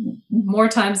 And more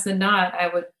times than not, I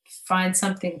would find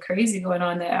something crazy going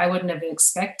on that I wouldn't have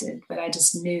expected, but I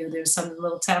just knew there was some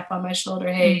little tap on my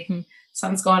shoulder. Hey, Mm-hmm.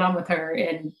 something's going on with her.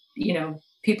 And,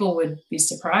 people would be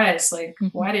surprised. Like,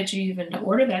 Mm-hmm. why did you even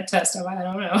order that test? I'm like, I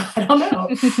don't know. I don't know.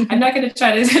 I'm not going to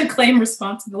try to claim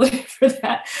responsibility for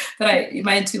that. But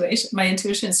my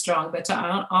intuition is strong, but to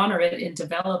honor it and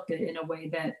develop it in a way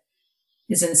that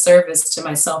is in service to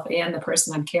myself and the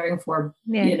person I'm caring for,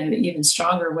 in an even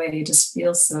stronger way, it just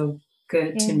feels so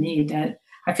good to me that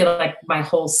I feel like my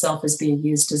whole self is being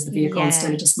used as the vehicle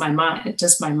instead of just my mind.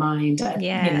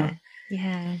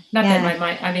 Not that my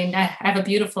mind, I mean, I have a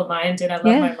beautiful mind and I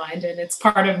love my mind and it's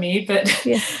part of me, but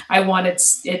I want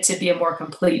it to be a more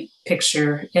complete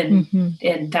picture, and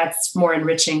that's more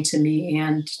enriching to me.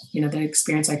 And, the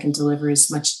experience I can deliver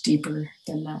is much deeper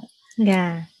than that.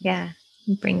 Yeah.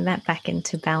 Bring that back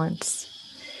into balance.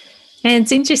 And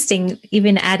it's interesting,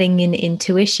 even adding in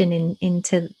intuition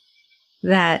into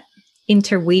that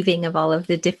interweaving of all of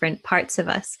the different parts of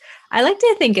us. I like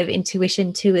to think of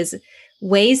intuition too as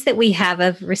ways that we have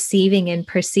of receiving and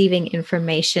perceiving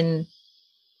information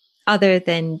other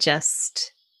than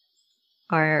just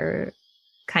our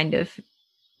kind of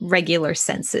regular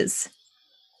senses.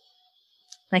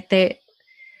 Like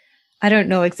I don't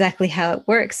know exactly how it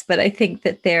works, but I think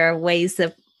that there are ways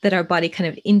that our body kind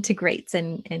of integrates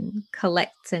and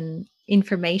collects and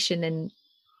information and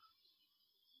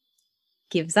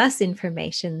gives us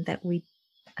information that we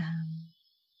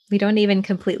don't even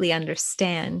completely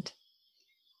understand.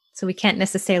 So we can't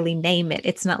necessarily name it.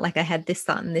 It's not like I had this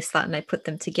thought and I put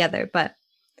them together, but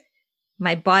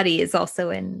my body is also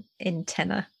an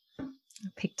antenna. I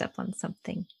picked up on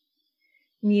something.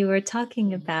 You were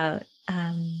talking about,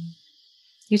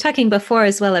 you're talking before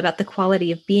as well about the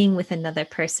quality of being with another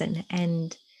person,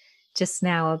 and just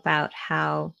now about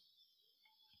how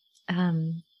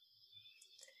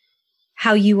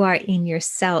you are in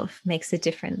yourself makes a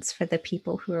difference for the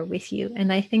people who are with you.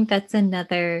 And I think that's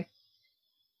another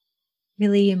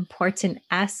really important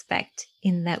aspect,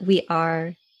 in that we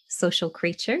are social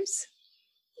creatures.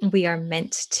 We're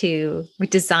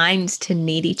designed to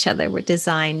need each other. We're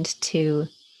designed to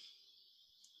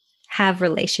have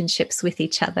relationships with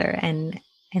each other and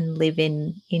live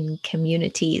in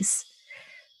communities.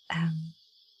 And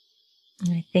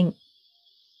I think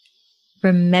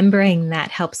remembering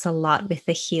that helps a lot with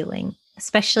the healing,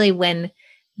 especially when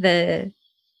the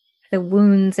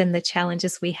wounds and the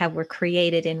challenges we have were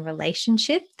created in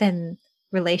relationship. Then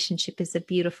relationship is a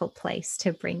beautiful place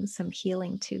to bring some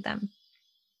healing to them.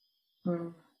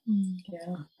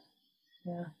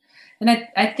 Yeah. And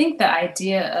I think the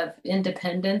idea of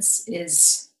independence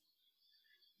it's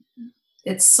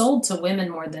sold to women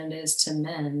more than it is to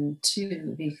men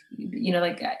too.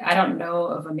 Like, I don't know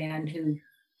of a man who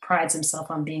prides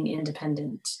himself on being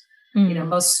independent.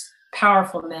 Most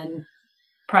powerful men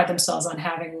pride themselves on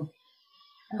having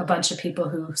a bunch of people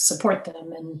who support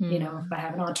them. And, if I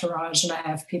have an entourage and I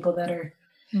have people that are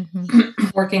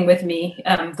working with me,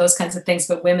 those kinds of things.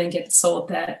 But women get sold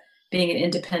that being an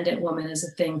independent woman is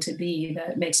a thing to be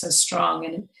that makes us strong.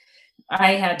 And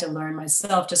I had to learn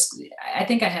myself, I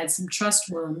think I had some trust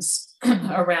wounds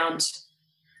around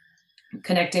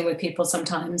connecting with people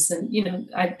sometimes. And,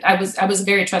 I was a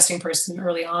very trusting person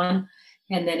early on.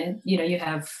 And then, you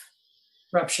have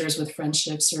ruptures with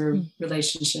friendships or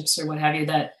relationships or what have you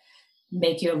that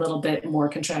make you a little bit more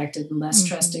contracted and less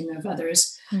trusting of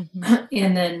others.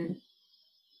 And then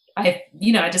I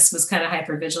just was kind of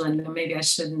hyper vigilant. Maybe I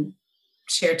shouldn't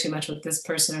share too much with this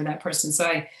person or that person. So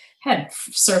I had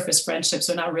surface friendships,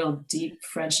 or not real deep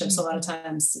friendships. A lot of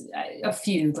times, a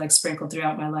few like sprinkled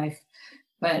throughout my life.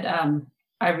 But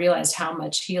I realized how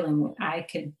much healing I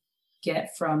could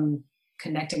get from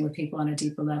connecting with people on a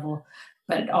deeper level,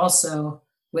 but also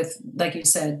with, like you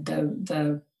said,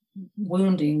 the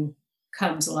wounding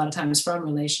comes a lot of times from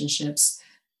relationships,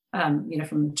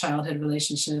 from childhood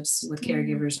relationships with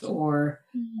caregivers or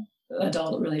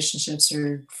adult relationships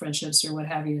or friendships or what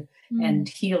have you. And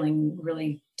healing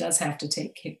really does have to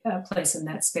take place in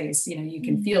that space. You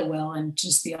can feel well and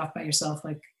just be off by yourself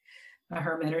like a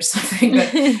hermit or something,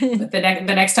 but the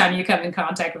next time you come in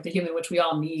contact with a human, which we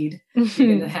all need, you're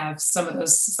going to have some of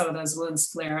those wounds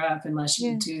flare up unless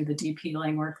you do the deep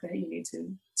healing work that you need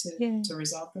to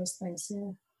resolve those things.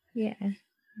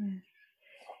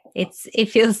 It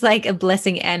feels like a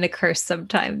blessing and a curse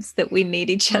sometimes that we need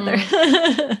each other.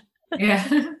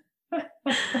 Yeah.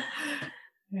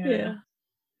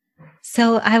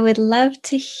 So I would love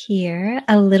to hear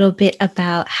a little bit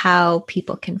about how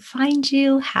people can find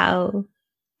you, how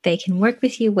they can work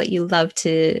with you, what you love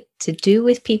to do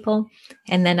with people.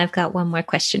 And then I've got one more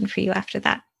question for you after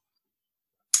that.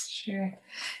 Sure.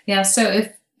 Yeah. So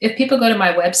if people go to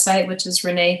my website, which is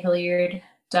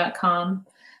reneehilliard.com,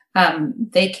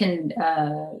 they can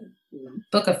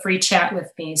book a free chat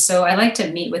with me. So I like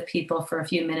to meet with people for a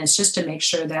few minutes just to make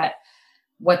sure that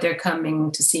what they're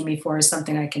coming to see me for is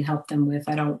something I can help them with.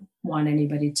 I don't want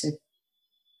anybody to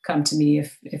come to me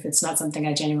if it's not something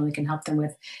I genuinely can help them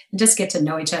with, and just get to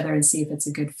know each other and see if it's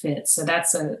a good fit. So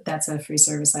that's a free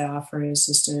service I offer, is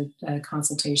just a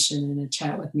consultation and a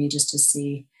chat with me just to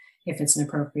see if it's an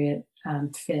appropriate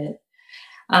fit.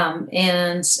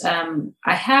 And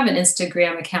I have an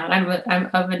Instagram account. I'm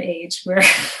of an age where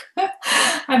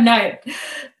I'm not,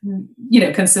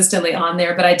 consistently on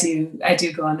there, but I do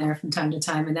go on there from time to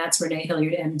time, and that's Renee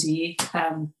Hilliard, MD.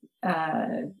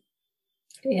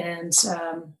 And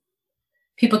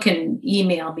people can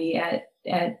email me at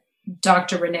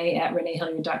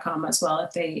drrenee@reneehilliard.com as well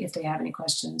if they have any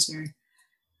questions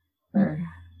or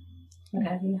what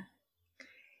have you.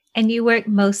 And you work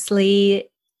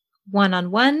mostly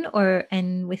one-on-one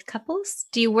and with couples?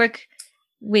 Do you work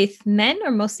with men or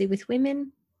mostly with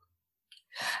women?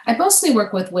 I mostly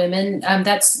work with women.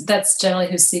 That's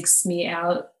generally who seeks me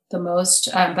out the most.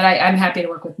 But I'm happy to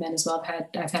work with men as well.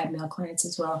 I've had male clients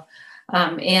as well.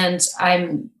 And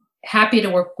I'm happy to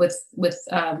work with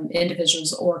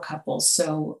individuals or couples.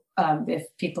 So if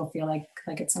people feel like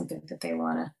it's something that they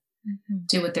want to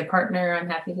do with their partner, I'm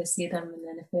happy to see them. And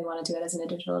then if they want to do it as an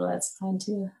individual, that's fine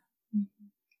too.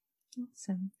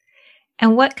 Awesome.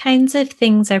 And what kinds of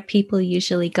things are people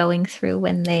usually going through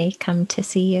when they come to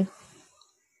see you?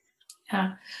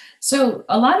 Yeah. So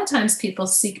a lot of times people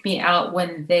seek me out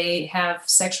when they have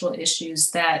sexual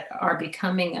issues that are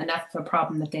becoming enough of a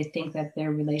problem that they think that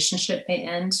their relationship may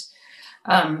end.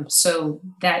 So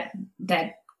that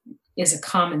is a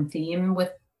common theme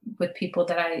with people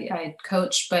that I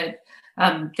coach, but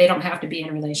they don't have to be in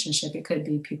a relationship. It could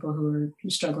be people who are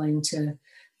struggling to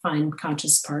find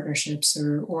conscious partnerships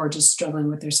or just struggling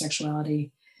with their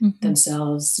sexuality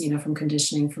themselves, from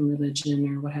conditioning, from religion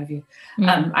or what have you.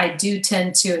 I do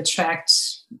tend to attract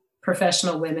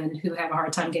professional women who have a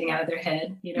hard time getting out of their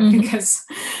head, because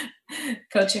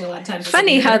coaching a lot of times.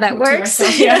 Funny how that works.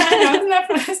 Yeah, isn't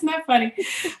that funny?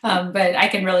 But I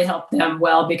can really help them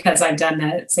well because I've done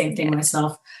that same thing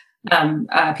myself.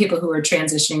 People who are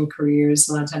transitioning careers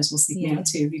a lot of times will seek me out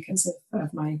too because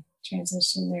of my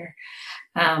transition there.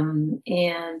 And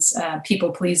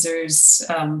people pleasers,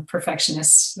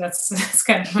 perfectionists. That's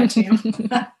kind of my jam.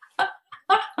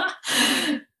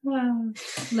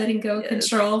 Letting go,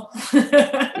 control,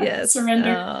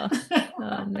 surrender.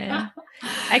 Oh man,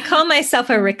 I call myself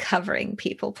a recovering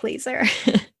people pleaser.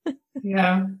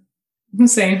 Yeah,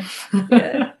 same.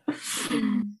 Yeah.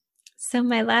 So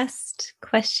my last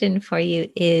question for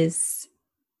you is,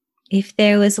 if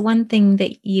there was one thing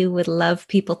that you would love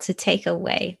people to take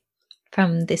away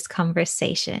from this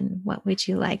conversation, what would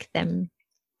you like them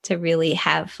to really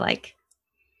have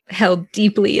held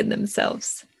deeply in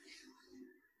themselves?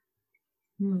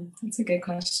 That's a good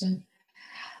question.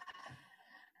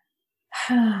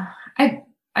 I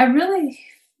really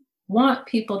want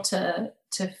people to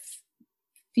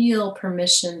feel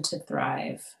permission to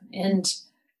thrive. And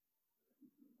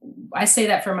I say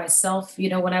that for myself,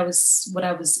 when I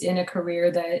was in a career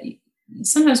that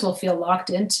sometimes we'll feel locked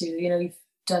into, you've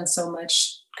done so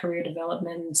much career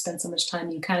development and spent so much time,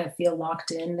 you kind of feel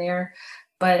locked in there,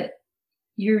 but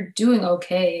you're doing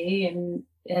okay. And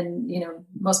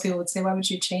most people would say, why would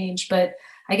you change? But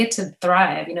I get to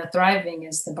thrive. Thriving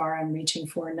is the bar I'm reaching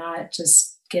for, not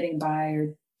just getting by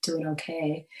or doing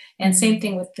okay. And same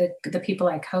thing with the people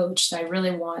I coach. I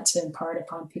really want to impart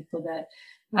upon people that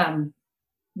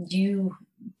you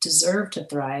deserve to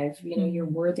thrive. You're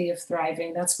worthy of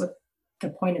thriving. That's what the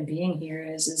point of being here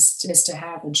is to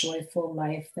have a joyful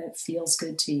life that feels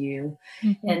good to you.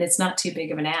 And it's not too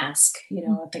big of an ask.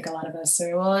 I think a lot of us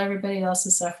say, well, everybody else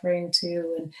is suffering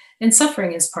too. And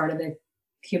suffering is part of the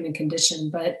human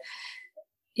condition. But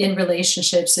in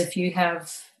relationships, if you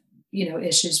have,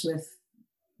 issues with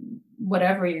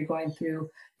whatever you're going through,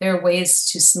 there are ways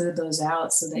to smooth those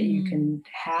out so that you can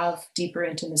have deeper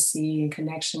intimacy and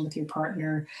connection with your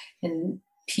partner and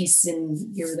peace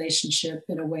in your relationship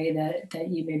in a way that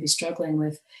you may be struggling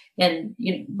with. And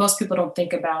most people don't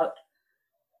think about,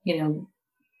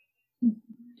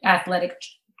 athletic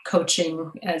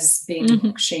coaching as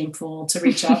being shameful, to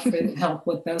reach out for help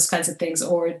with those kinds of things,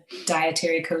 or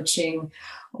dietary coaching,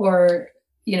 or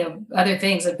other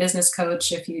things, a business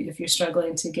coach if you're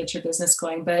struggling to get your business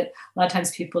going. But a lot of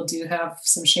times people do have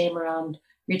some shame around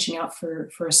reaching out for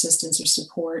assistance or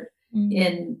support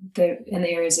in the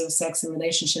areas of sex and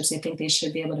relationships. They think they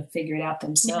should be able to figure it out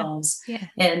themselves.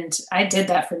 And I did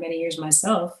that for many years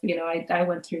myself. You know, I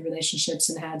went through relationships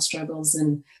and had struggles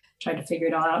and tried to figure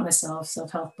it all out myself,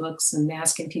 self-help books and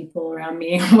asking people around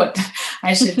me what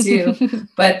I should do.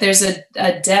 But there's a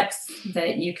depth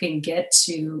that you can get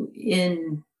to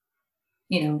in,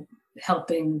 you know,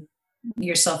 helping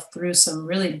yourself through some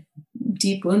really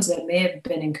deep wounds that may have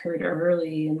been incurred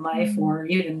early in life or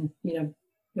even, you know,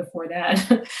 before that,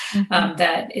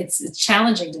 that it's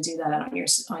challenging to do that on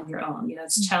your own. You know,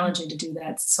 it's challenging to do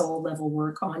that soul level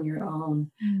work on your own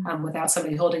without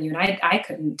somebody holding you. And I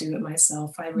couldn't do it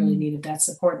myself. I really needed that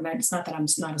support. And it's not that I'm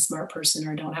not a smart person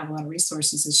or don't have a lot of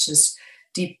resources. It's just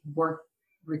deep work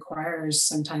requires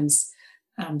sometimes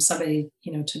somebody,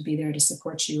 you know, to be there to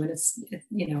support you. And it's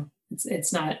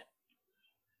not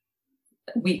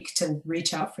weak to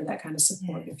reach out for that kind of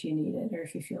support if you need it or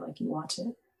if you feel like you want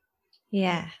it.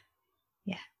 Yeah.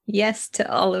 Yes to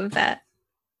all of that.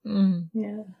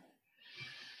 Yeah.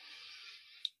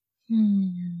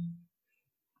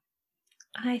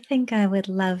 I think I would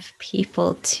love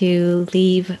people to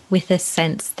leave with a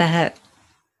sense that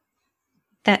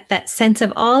sense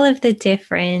of all of the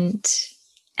different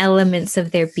elements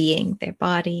of their being, their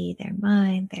body, their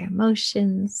mind, their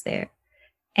emotions, their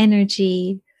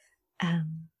energy,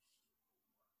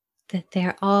 that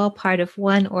they're all part of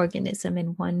one organism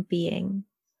and one being,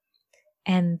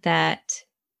 and that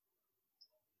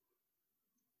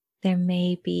there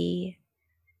may be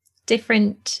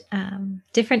different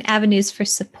avenues for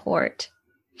support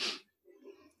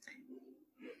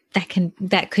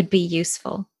that could be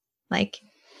useful. Like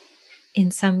in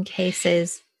some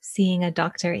cases, seeing a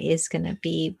doctor is going to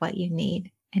be what you need,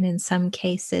 and in some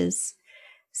cases,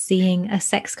 seeing a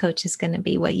sex coach is going to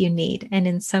be what you need, and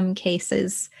in some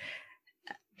cases,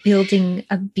 building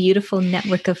a beautiful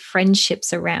network of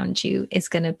friendships around you is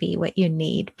going to be what you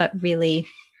need, but really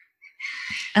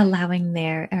allowing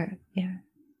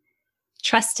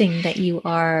trusting that you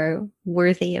are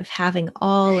worthy of having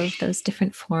all of those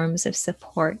different forms of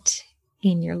support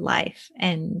in your life.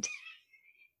 And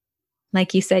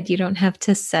like you said, you don't have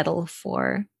to settle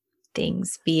for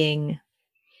things being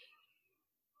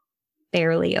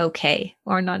barely okay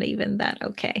or not even that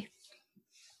okay.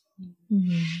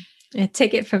 I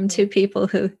take it from two people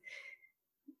who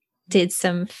did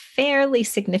some fairly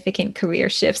significant career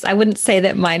shifts. I wouldn't say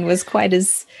that mine was quite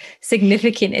as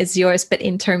significant as yours, but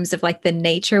in terms of like the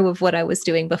nature of what I was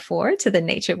doing before to the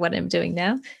nature of what I'm doing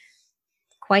now,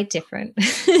 quite different.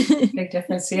 Big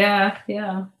difference. Yeah.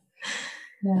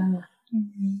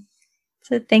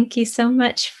 So thank you so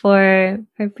much for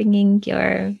bringing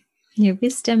your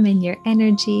wisdom and your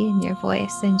energy and your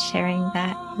voice and sharing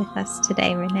that with us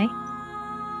today, Renee.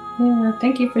 Yeah,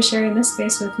 thank you for sharing this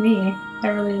space with me. I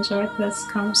really enjoyed this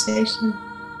conversation.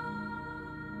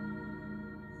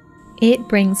 It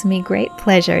brings me great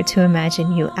pleasure to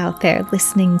imagine you out there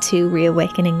listening to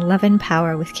Reawakening Love and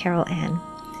Power with Carol Ann.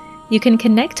 You can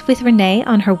connect with Renee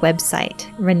on her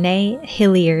website,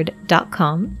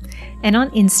 reneehilliard.com, and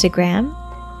on Instagram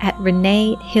at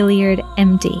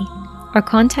reneehilliardmd, or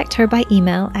contact her by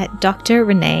email at Dr.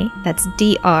 Renee, that's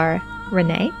Dr.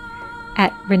 Renee,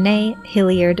 at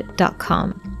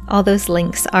reneehilliard.com. All those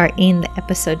links are in the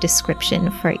episode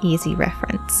description for easy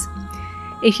reference.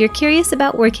 If you're curious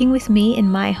about working with me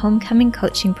in my homecoming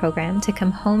coaching program to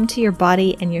come home to your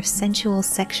body and your sensual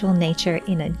sexual nature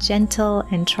in a gentle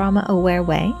and trauma-aware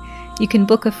way, you can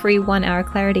book a free 1-hour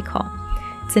clarity call.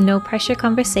 It's a no-pressure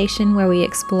conversation where we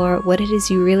explore what it is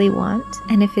you really want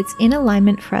and if it's in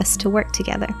alignment for us to work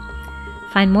together.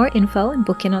 Find more info and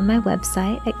book in on my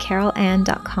website at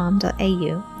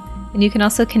carolann.com.au, and you can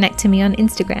also connect to me on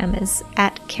Instagram as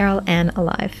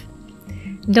 @CarolAnnAlive.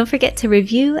 Don't forget to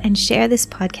review and share this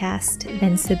podcast,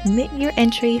 then submit your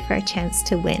entry for a chance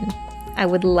to win. I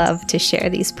would love to share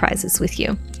these prizes with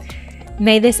you.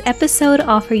 May this episode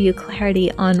offer you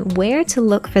clarity on where to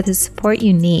look for the support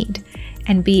you need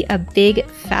and be a big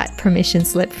fat permission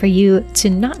slip for you to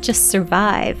not just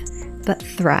survive, but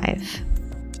thrive.